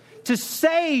history to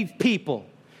save people,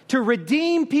 to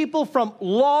redeem people from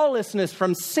lawlessness,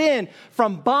 from sin,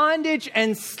 from bondage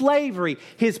and slavery.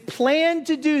 His plan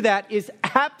to do that is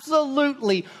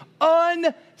absolutely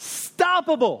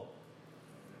unstoppable,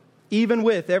 even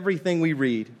with everything we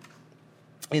read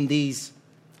in these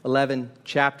 11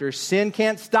 chapters. Sin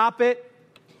can't stop it.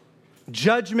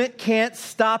 Judgment can't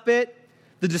stop it.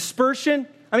 The dispersion.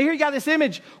 I mean, here you got this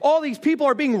image. All these people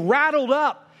are being rattled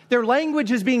up. Their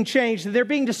language is being changed. They're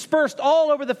being dispersed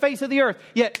all over the face of the earth.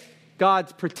 Yet,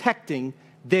 God's protecting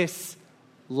this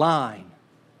line.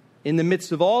 In the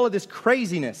midst of all of this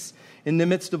craziness, in the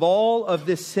midst of all of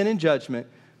this sin and judgment,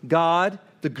 God,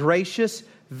 the gracious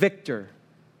victor,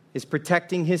 is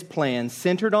protecting His plan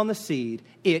centered on the seed.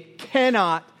 It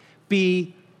cannot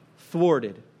be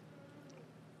thwarted.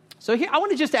 So here, I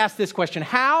want to just ask this question.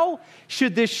 How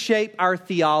should this shape our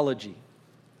theology?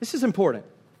 This is important.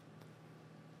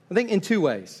 I think in two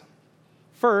ways.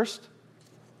 First,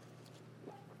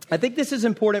 I think this is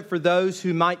important for those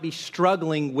who might be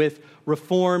struggling with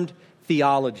Reformed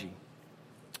theology.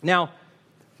 Now,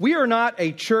 we are not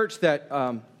a church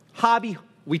that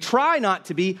we try not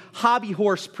to be a hobby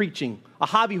horse preaching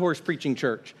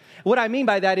church. What I mean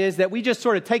by that is that we just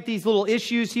sort of take these little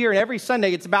issues here, and every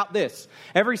Sunday it's about this.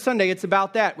 Every Sunday it's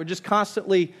about that. We're just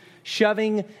constantly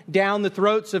shoving down the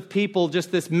throats of people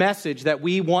just this message that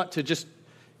we want to just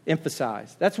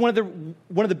emphasize. That's one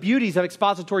of the beauties of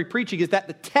expository preaching, is that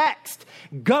the text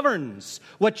governs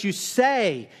what you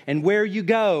say and where you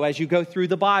go as you go through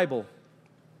the Bible.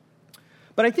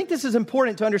 But I think this is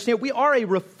important to understand. We are a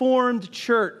Reformed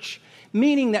church,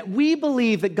 meaning that we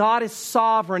believe that God is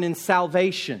sovereign in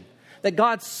salvation, that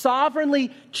God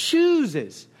sovereignly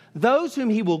chooses those whom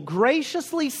He will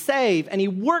graciously save, and He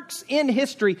works in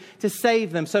history to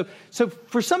save them. So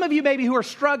for some of you maybe who are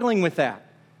struggling with that,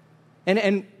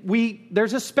 and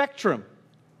there's a spectrum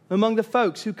among the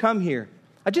folks who come here.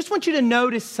 I just want you to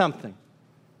notice something.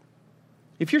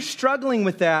 If you're struggling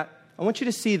with that, I want you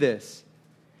to see this.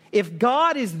 If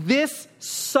God is this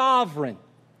sovereign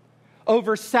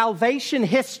over salvation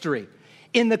history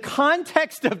in the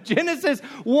context of Genesis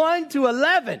 1 to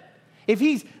 11, if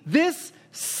He's this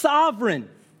sovereign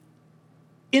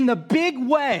in the big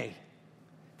way,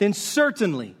 then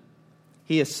certainly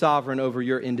He is sovereign over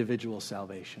your individual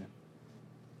salvation.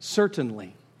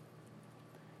 Certainly.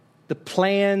 The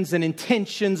plans and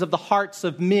intentions of the hearts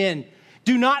of men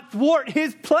do not thwart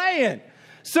His plan.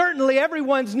 Certainly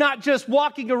everyone's not just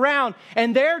walking around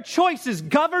and their choices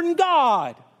govern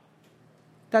God.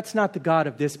 That's not the God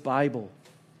of this Bible.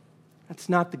 That's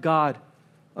not the God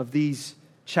of these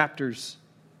chapters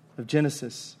of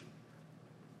Genesis.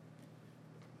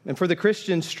 And for the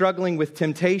Christians struggling with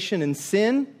temptation and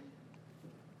sin,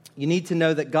 you need to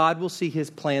know that God will see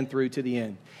His plan through to the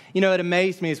end. You know, it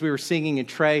amazed me as we were singing, and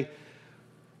Trey,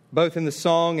 both in the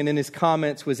song and in his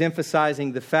comments, was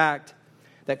emphasizing the fact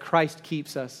that Christ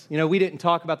keeps us. You know, we didn't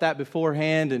talk about that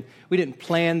beforehand, and we didn't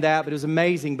plan that, but it was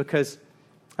amazing because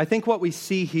I think what we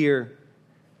see here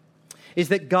is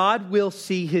that God will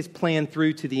see his plan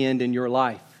through to the end in your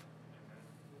life.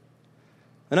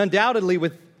 And undoubtedly,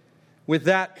 with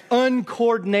that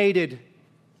uncoordinated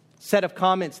set of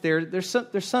comments there's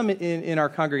some in our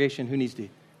congregation who need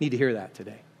to hear that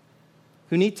today,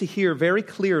 who need to hear very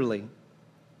clearly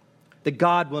that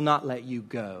God will not let you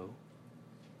go.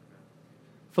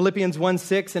 Philippians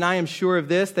 1:6, and I am sure of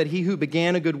this, that he who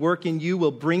began a good work in you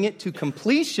will bring it to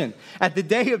completion at the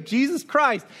day of Jesus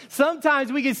Christ.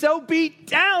 Sometimes we get so beat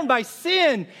down by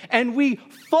sin and we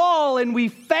fall and we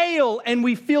fail and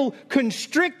we feel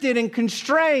constricted and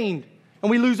constrained and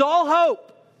we lose all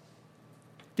hope.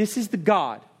 This is the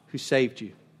God who saved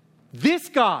you. This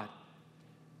God,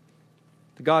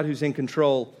 the God who's in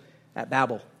control at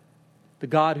Babel, the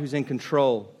God who's in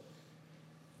control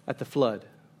at the flood.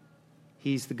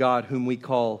 He's the God whom we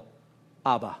call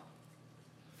Abba,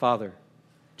 Father.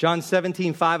 John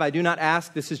 17:5, I do not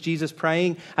ask, this is Jesus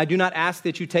praying, I do not ask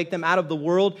that you take them out of the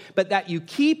world, but that you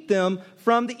keep them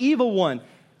from the evil one.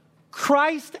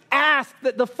 Christ asked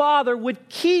that the Father would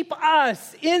keep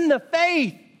us in the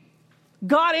faith.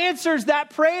 God answers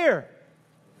that prayer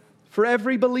for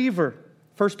every believer.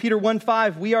 1 Peter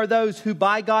 1:5, we are those who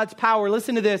by God's power,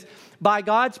 listen to this, by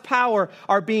God's power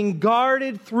are being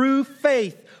guarded through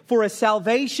faith for a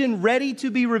salvation ready to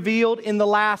be revealed in the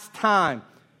last time.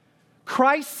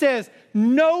 Christ says,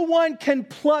 no one can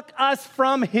pluck us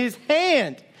from his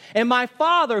hand. And my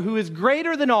Father, who is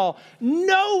greater than all,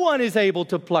 no one is able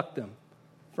to pluck them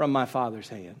from my Father's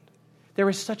hand. There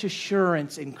is such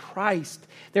assurance in Christ.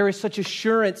 There is such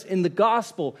assurance in the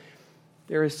gospel.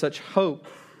 There is such hope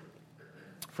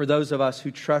for those of us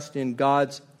who trust in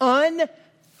God's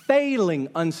unfailing,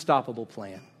 unstoppable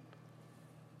plan,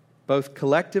 both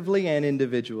collectively and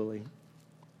individually.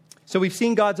 So we've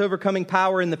seen God's overcoming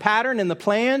power in the pattern and the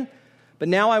plan, but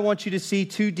now I want you to see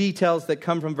two details that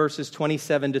come from verses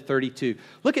 27 to 32.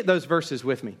 Look at those verses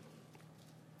with me.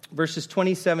 Verses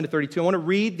 27 to 32. I want to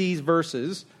read these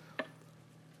verses.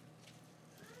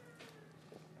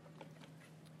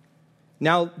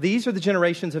 Now, these are the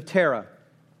generations of Terah.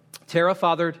 Terah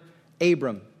fathered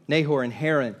Abram, Nahor, and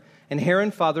Haran. And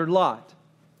Haran fathered Lot.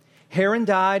 Haran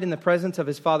died in the presence of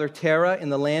his father Terah in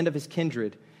the land of his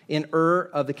kindred, in Ur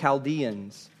of the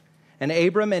Chaldeans. And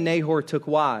Abram and Nahor took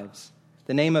wives.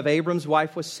 The name of Abram's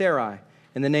wife was Sarai,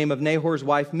 and the name of Nahor's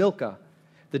wife Milcah,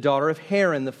 the daughter of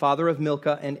Haran, the father of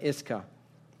Milcah and Iscah.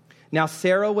 Now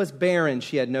Sarah was barren,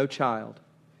 she had no child.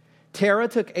 Terah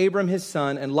took Abram his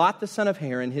son, and Lot the son of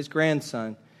Haran, his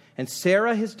grandson, and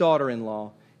Sarah his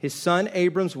daughter-in-law, his son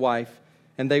Abram's wife,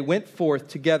 and they went forth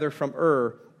together from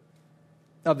Ur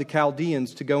of the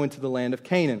Chaldeans to go into the land of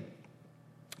Canaan.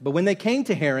 But when they came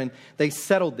to Haran, they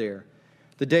settled there.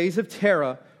 The days of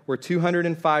Terah were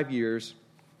 205 years,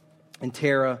 and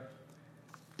Terah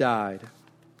died.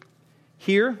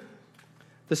 Here,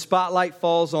 the spotlight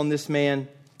falls on this man,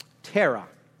 Terah,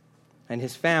 and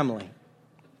his family.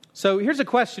 So here's a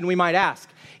question we might ask.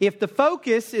 If the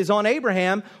focus is on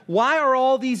Abraham, why are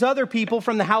all these other people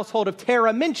from the household of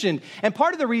Terah mentioned? And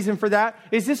part of the reason for that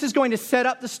is this is going to set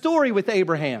up the story with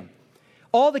Abraham.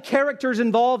 All the characters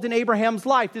involved in Abraham's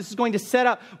life. This is going to set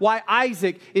up why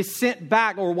Isaac is sent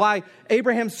back, or why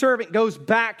Abraham's servant goes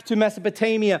back to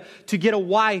Mesopotamia to get a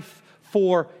wife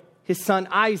for his son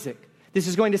Isaac. This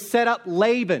is going to set up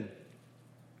Laban,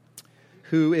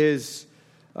 who is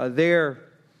there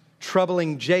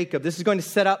troubling Jacob. This is going to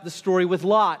set up the story with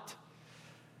Lot,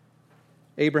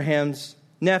 Abraham's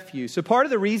nephew. So part of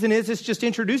the reason is it's just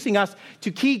introducing us to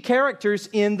key characters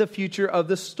in the future of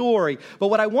the story. But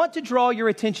what I want to draw your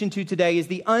attention to today is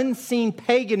the unseen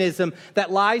paganism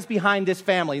that lies behind this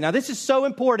family. Now this is so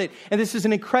important, and this is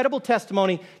an incredible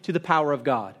testimony to the power of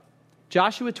God.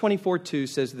 Joshua 24:2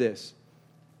 says this.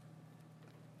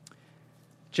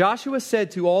 Joshua said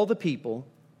to all the people,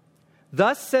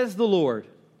 "Thus says the Lord,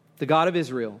 the God of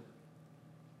Israel."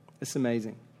 It's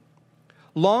amazing.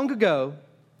 "Long ago,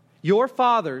 your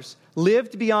fathers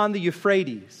lived beyond the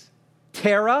Euphrates,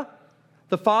 Terah,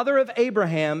 the father of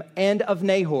Abraham and of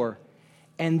Nahor,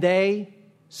 and they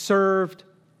served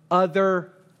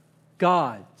other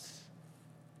gods."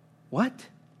 What?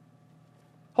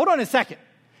 Hold on a second.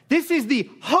 This is the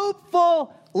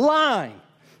hopeful line.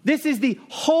 This is the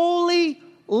holy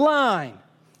line.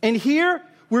 And here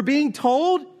we're being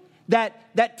told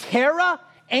that Terah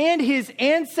and his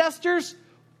ancestors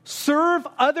serve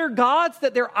other gods,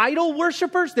 that they're idol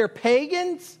worshipers, they're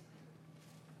pagans.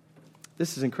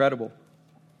 This is incredible.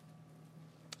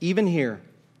 Even here,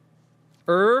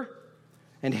 Ur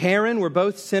and Haran were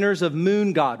both sinners of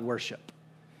moon god worship.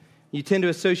 You tend to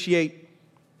associate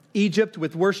Egypt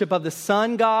with worship of the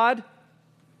sun god.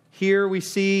 Here we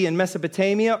see in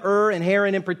Mesopotamia, and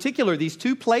Haran in particular, these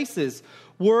two places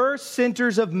were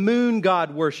centers of moon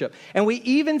god worship. And we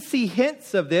even see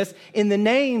hints of this in the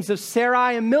names of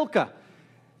Sarai and Milcah.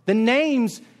 The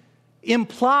names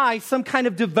imply some kind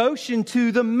of devotion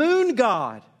to the moon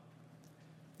god.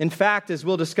 In fact, as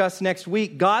we'll discuss next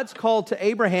week, God's call to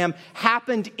Abraham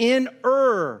happened in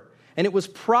and it was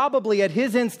probably at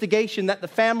his instigation that the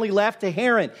family left to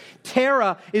Haran.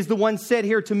 Terah is the one said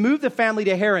here to move the family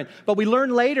to Haran. But we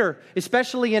learn later,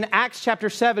 especially in Acts chapter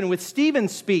 7, with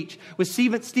Stephen's speech, with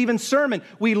Stephen's sermon,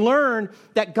 we learn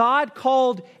that God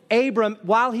called Abram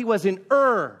while he was in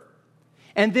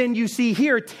And then you see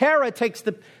here, Terah takes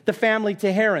the family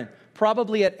to Haran,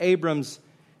 probably at Abram's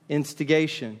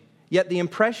instigation. Yet the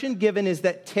impression given is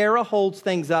that Terah holds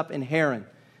things up in Haran.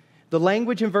 The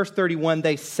language in verse 31,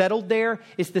 they settled there,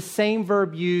 is the same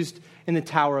verb used in the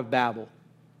Tower of Babel.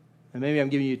 And maybe I'm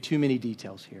giving you too many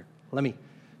details here. Let me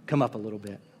come up a little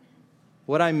bit.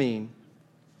 What I mean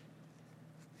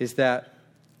is that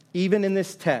even in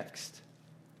this text,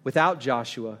 without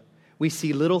Joshua, we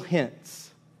see little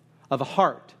hints of a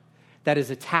heart that is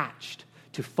attached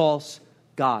to false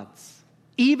gods.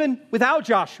 Even without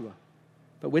Joshua.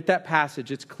 But with that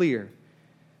passage, it's clear.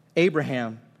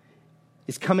 Abraham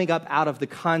is coming up out of the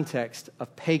context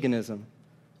of paganism,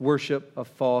 worship of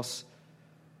false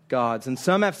gods. And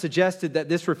some have suggested that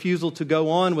this refusal to go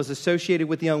on was associated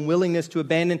with the unwillingness to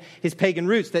abandon his pagan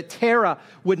roots, that Terah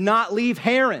would not leave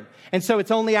Haran. And so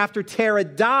it's only after Terah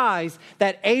dies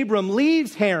that Abram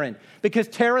leaves Haran, because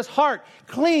Terah's heart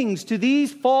clings to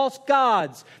these false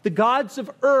gods, the gods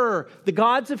of the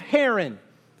gods of Haran,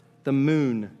 the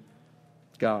moon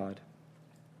god.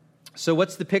 So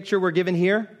what's the picture we're given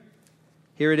here?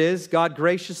 Here it is. God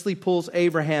graciously pulls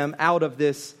Abraham out of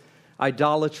this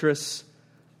idolatrous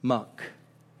muck.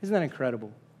 Isn't that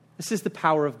incredible? This is the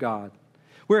power of God.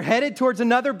 We're headed towards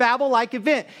another Babel-like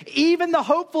event. Even the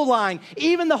hopeful line,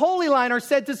 even the holy line are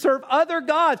said to serve other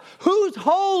gods. Who's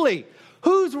holy?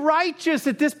 Who's righteous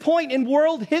at this point in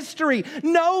world history?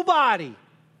 Nobody.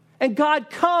 And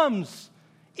God comes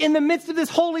in the midst of this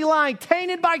holy line,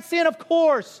 tainted by sin, of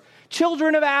course,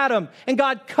 children of Adam. And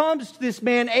God comes to this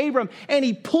man, Abram, and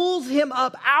he pulls him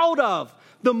up out of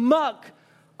the muck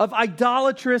of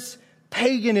idolatrous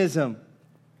paganism.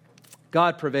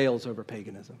 God prevails over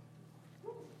paganism.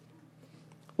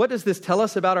 What does this tell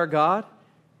us about our God?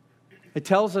 It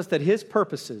tells us that his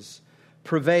purposes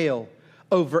prevail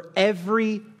over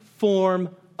every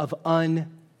form of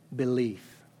unbelief.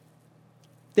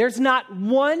 There's not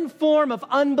one form of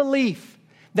unbelief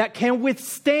that can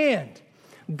withstand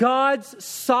God's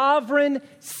sovereign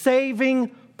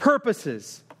saving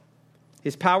purposes.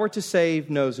 His power to save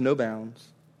knows no bounds,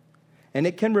 and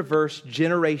it can reverse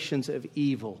generations of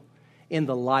evil in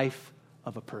the life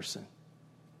of a person.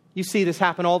 You see this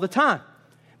happen all the time.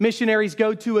 Missionaries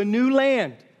go to a new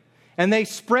land, and they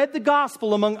spread the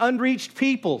gospel among unreached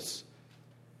peoples.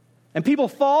 And people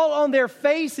fall on their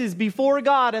faces before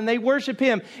God and they worship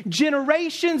him.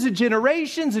 Generations and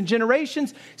generations and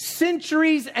generations,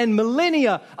 centuries and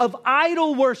millennia of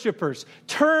idol worshipers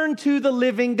turn to the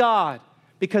living God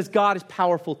because God is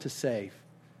powerful to save.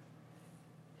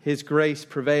 His grace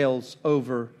prevails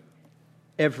over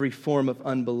every form of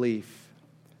unbelief.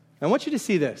 I want you to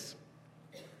see this.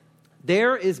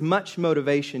 There is much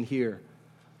motivation here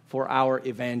for our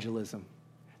evangelism.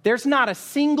 There's not a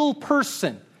single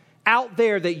person out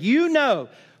there that you know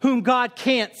whom God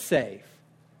can't save.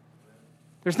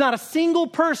 There's not a single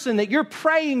person that you're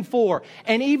praying for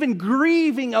and even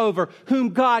grieving over whom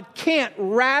God can't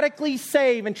radically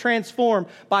save and transform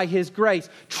by his grace.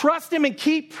 Trust him and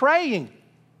keep praying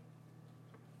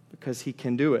because he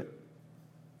can do it.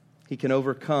 He can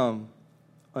overcome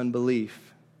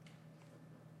unbelief.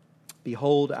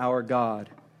 Behold our God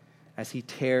as he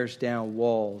tears down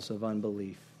walls of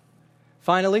unbelief.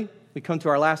 Finally, we come to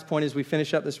our last point as we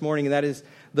finish up this morning, and that is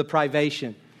the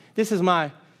privation. This is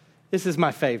my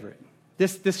favorite.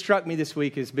 This struck me this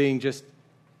week as being just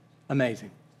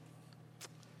amazing.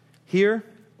 Here,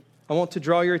 I want to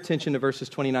draw your attention to verses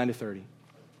 29 to 30.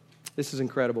 This is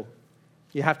incredible.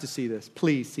 You have to see this.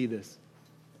 Please see this.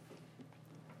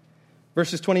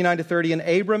 Verses 29 to 30, and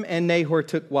Abram and Nahor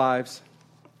took wives.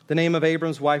 The name of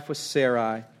Abram's wife was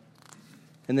Sarai,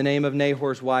 and the name of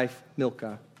Nahor's wife,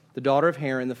 Milcah, the daughter of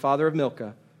Haran, the father of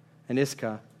Milcah and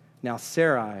Iscah. Now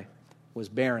Sarai was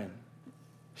barren.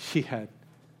 She had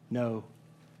no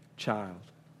child.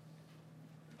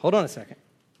 Hold on a second.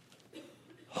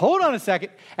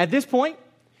 At this point,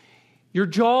 your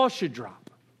jaw should drop,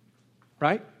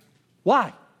 right?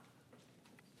 Why?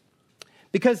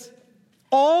 Because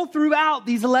All throughout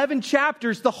these 11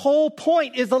 chapters, the whole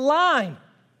point is a line.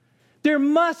 There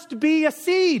must be a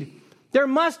seed. There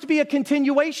must be a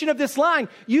continuation of this line.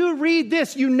 You read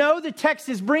this, you know the text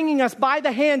is bringing us by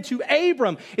the hand to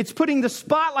Abram. It's putting the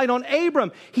spotlight on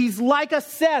Abram. He's like a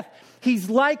Seth. He's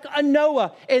like a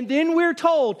Noah. And then we're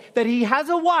told that he has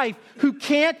a wife who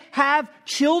can't have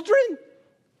children.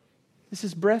 This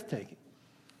is breathtaking.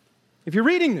 If you're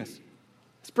reading this,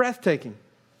 it's breathtaking.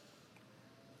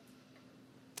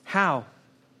 How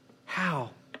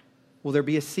will there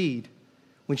be a seed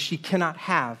when she cannot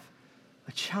have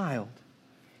a child?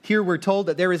 Here we're told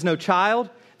that there is no child,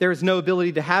 there is no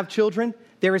ability to have children,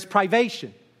 there is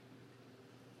privation.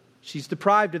 She's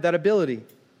deprived of that ability.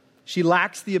 She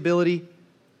lacks the ability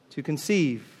to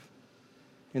conceive.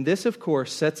 And this, of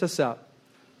course, sets us up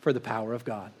for the power of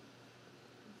God.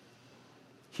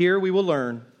 Here we will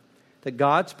learn that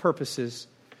God's purposes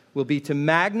will be to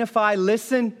magnify,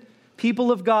 listen,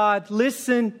 people of God,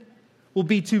 listen, will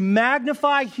be to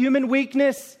magnify human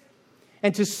weakness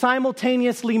and to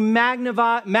simultaneously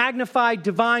magnify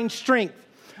divine strength.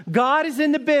 God is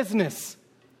in the business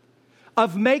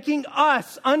of making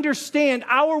us understand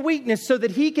our weakness so that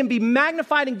he can be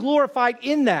magnified and glorified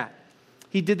in that.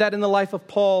 He did that in the life of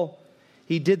Paul.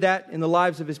 He did that in the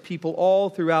lives of his people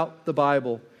all throughout the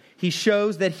Bible. He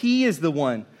shows that he is the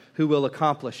one who will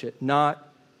accomplish it, not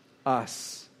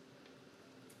us.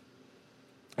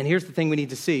 And here's the thing we need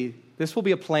to see. This will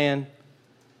be a plan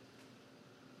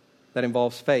that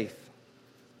involves faith.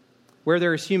 Where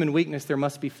there is human weakness, there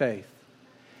must be faith.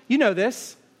 You know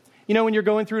this. You know when you're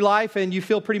going through life and you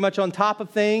feel pretty much on top of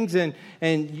things and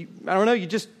you, I don't know, you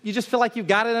just feel like you've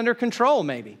got it under control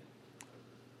maybe.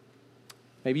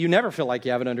 Maybe you never feel like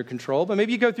you have it under control, but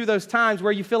maybe you go through those times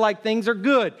where you feel like things are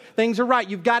good, things are right.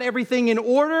 You've got everything in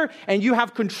order and you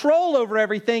have control over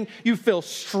everything. You feel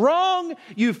strong,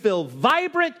 you feel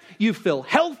vibrant, you feel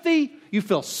healthy, you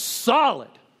feel solid.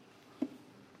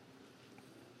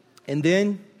 And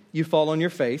then you fall on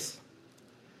your face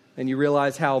and you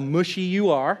realize how mushy you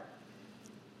are,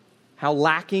 how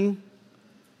lacking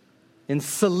in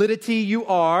solidity you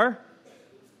are.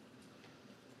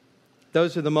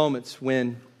 Those are the moments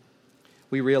when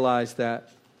we realize that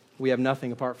we have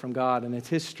nothing apart from God, and it's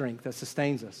his strength that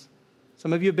sustains us.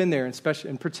 Some of you have been there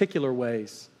in particular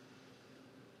ways.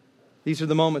 These are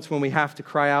the moments when we have to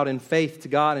cry out in faith to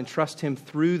God and trust him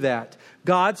through that.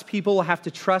 God's people will have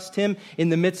to trust him in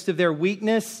the midst of their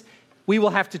weakness. We will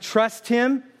have to trust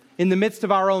him in the midst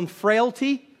of our own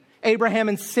frailty. Abraham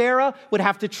and Sarah would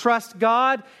have to trust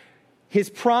God, his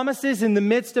promises in the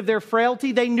midst of their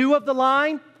frailty. They knew of the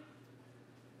line.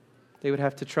 They would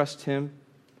have to trust him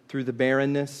through the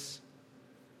barrenness.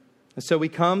 And so we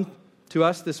come to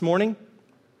us this morning.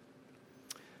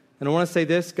 And I want to say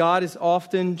this, God is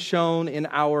often shown in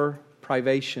our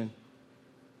privation.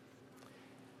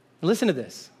 And listen to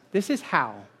this. This is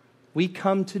how we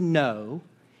come to know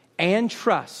and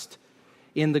trust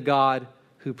in the God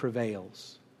who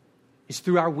prevails. It's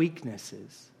through our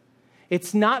weaknesses.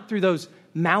 It's not through those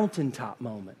mountaintop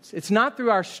moments. It's not through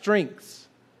our strengths.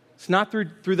 It's not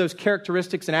through those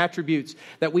characteristics and attributes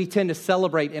that we tend to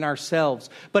celebrate in ourselves,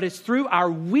 but it's through our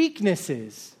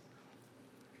weaknesses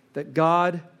that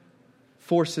God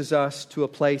forces us to a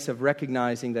place of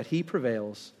recognizing that he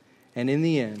prevails, and in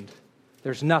the end,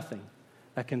 there's nothing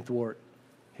that can thwart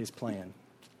his plan.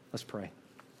 Let's pray.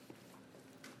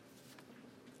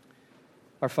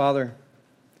 Our Father,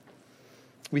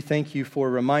 we thank you for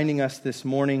reminding us this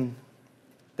morning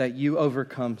that you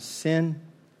overcome sin.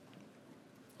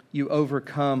 You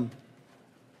overcome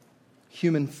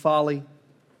human folly.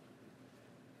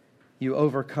 You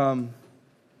overcome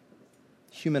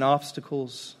human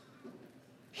obstacles,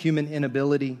 human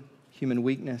inability, human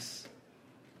weakness.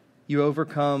 You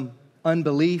overcome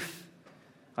unbelief,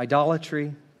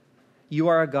 idolatry. You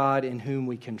are a God in whom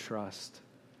we can trust.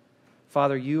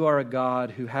 Father, you are a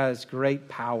God who has great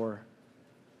power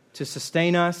to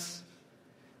sustain us,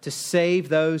 to save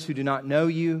those who do not know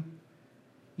you.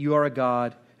 You are a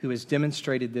God who has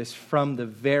demonstrated this from the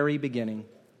very beginning.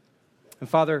 And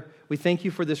Father, we thank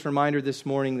you for this reminder this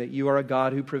morning that you are a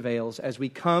God who prevails. As we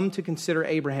come to consider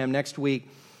Abraham next week,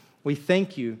 we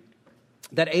thank you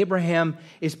that Abraham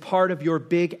is part of your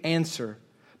big answer,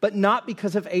 but not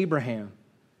because of Abraham,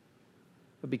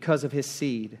 but because of his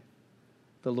seed,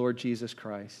 the Lord Jesus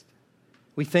Christ.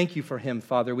 We thank you for him,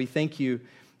 Father. We thank you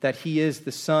that he is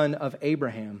the son of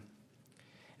Abraham.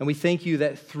 And we thank you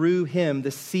that through him, the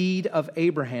seed of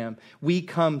Abraham, we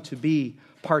come to be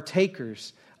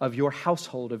partakers of your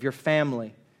household, of your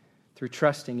family, through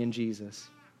trusting in Jesus.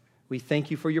 We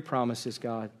thank you for your promises,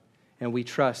 God, and we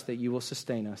trust that you will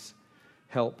sustain us.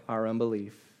 help our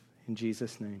unbelief. In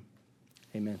Jesus' name,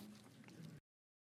 amen.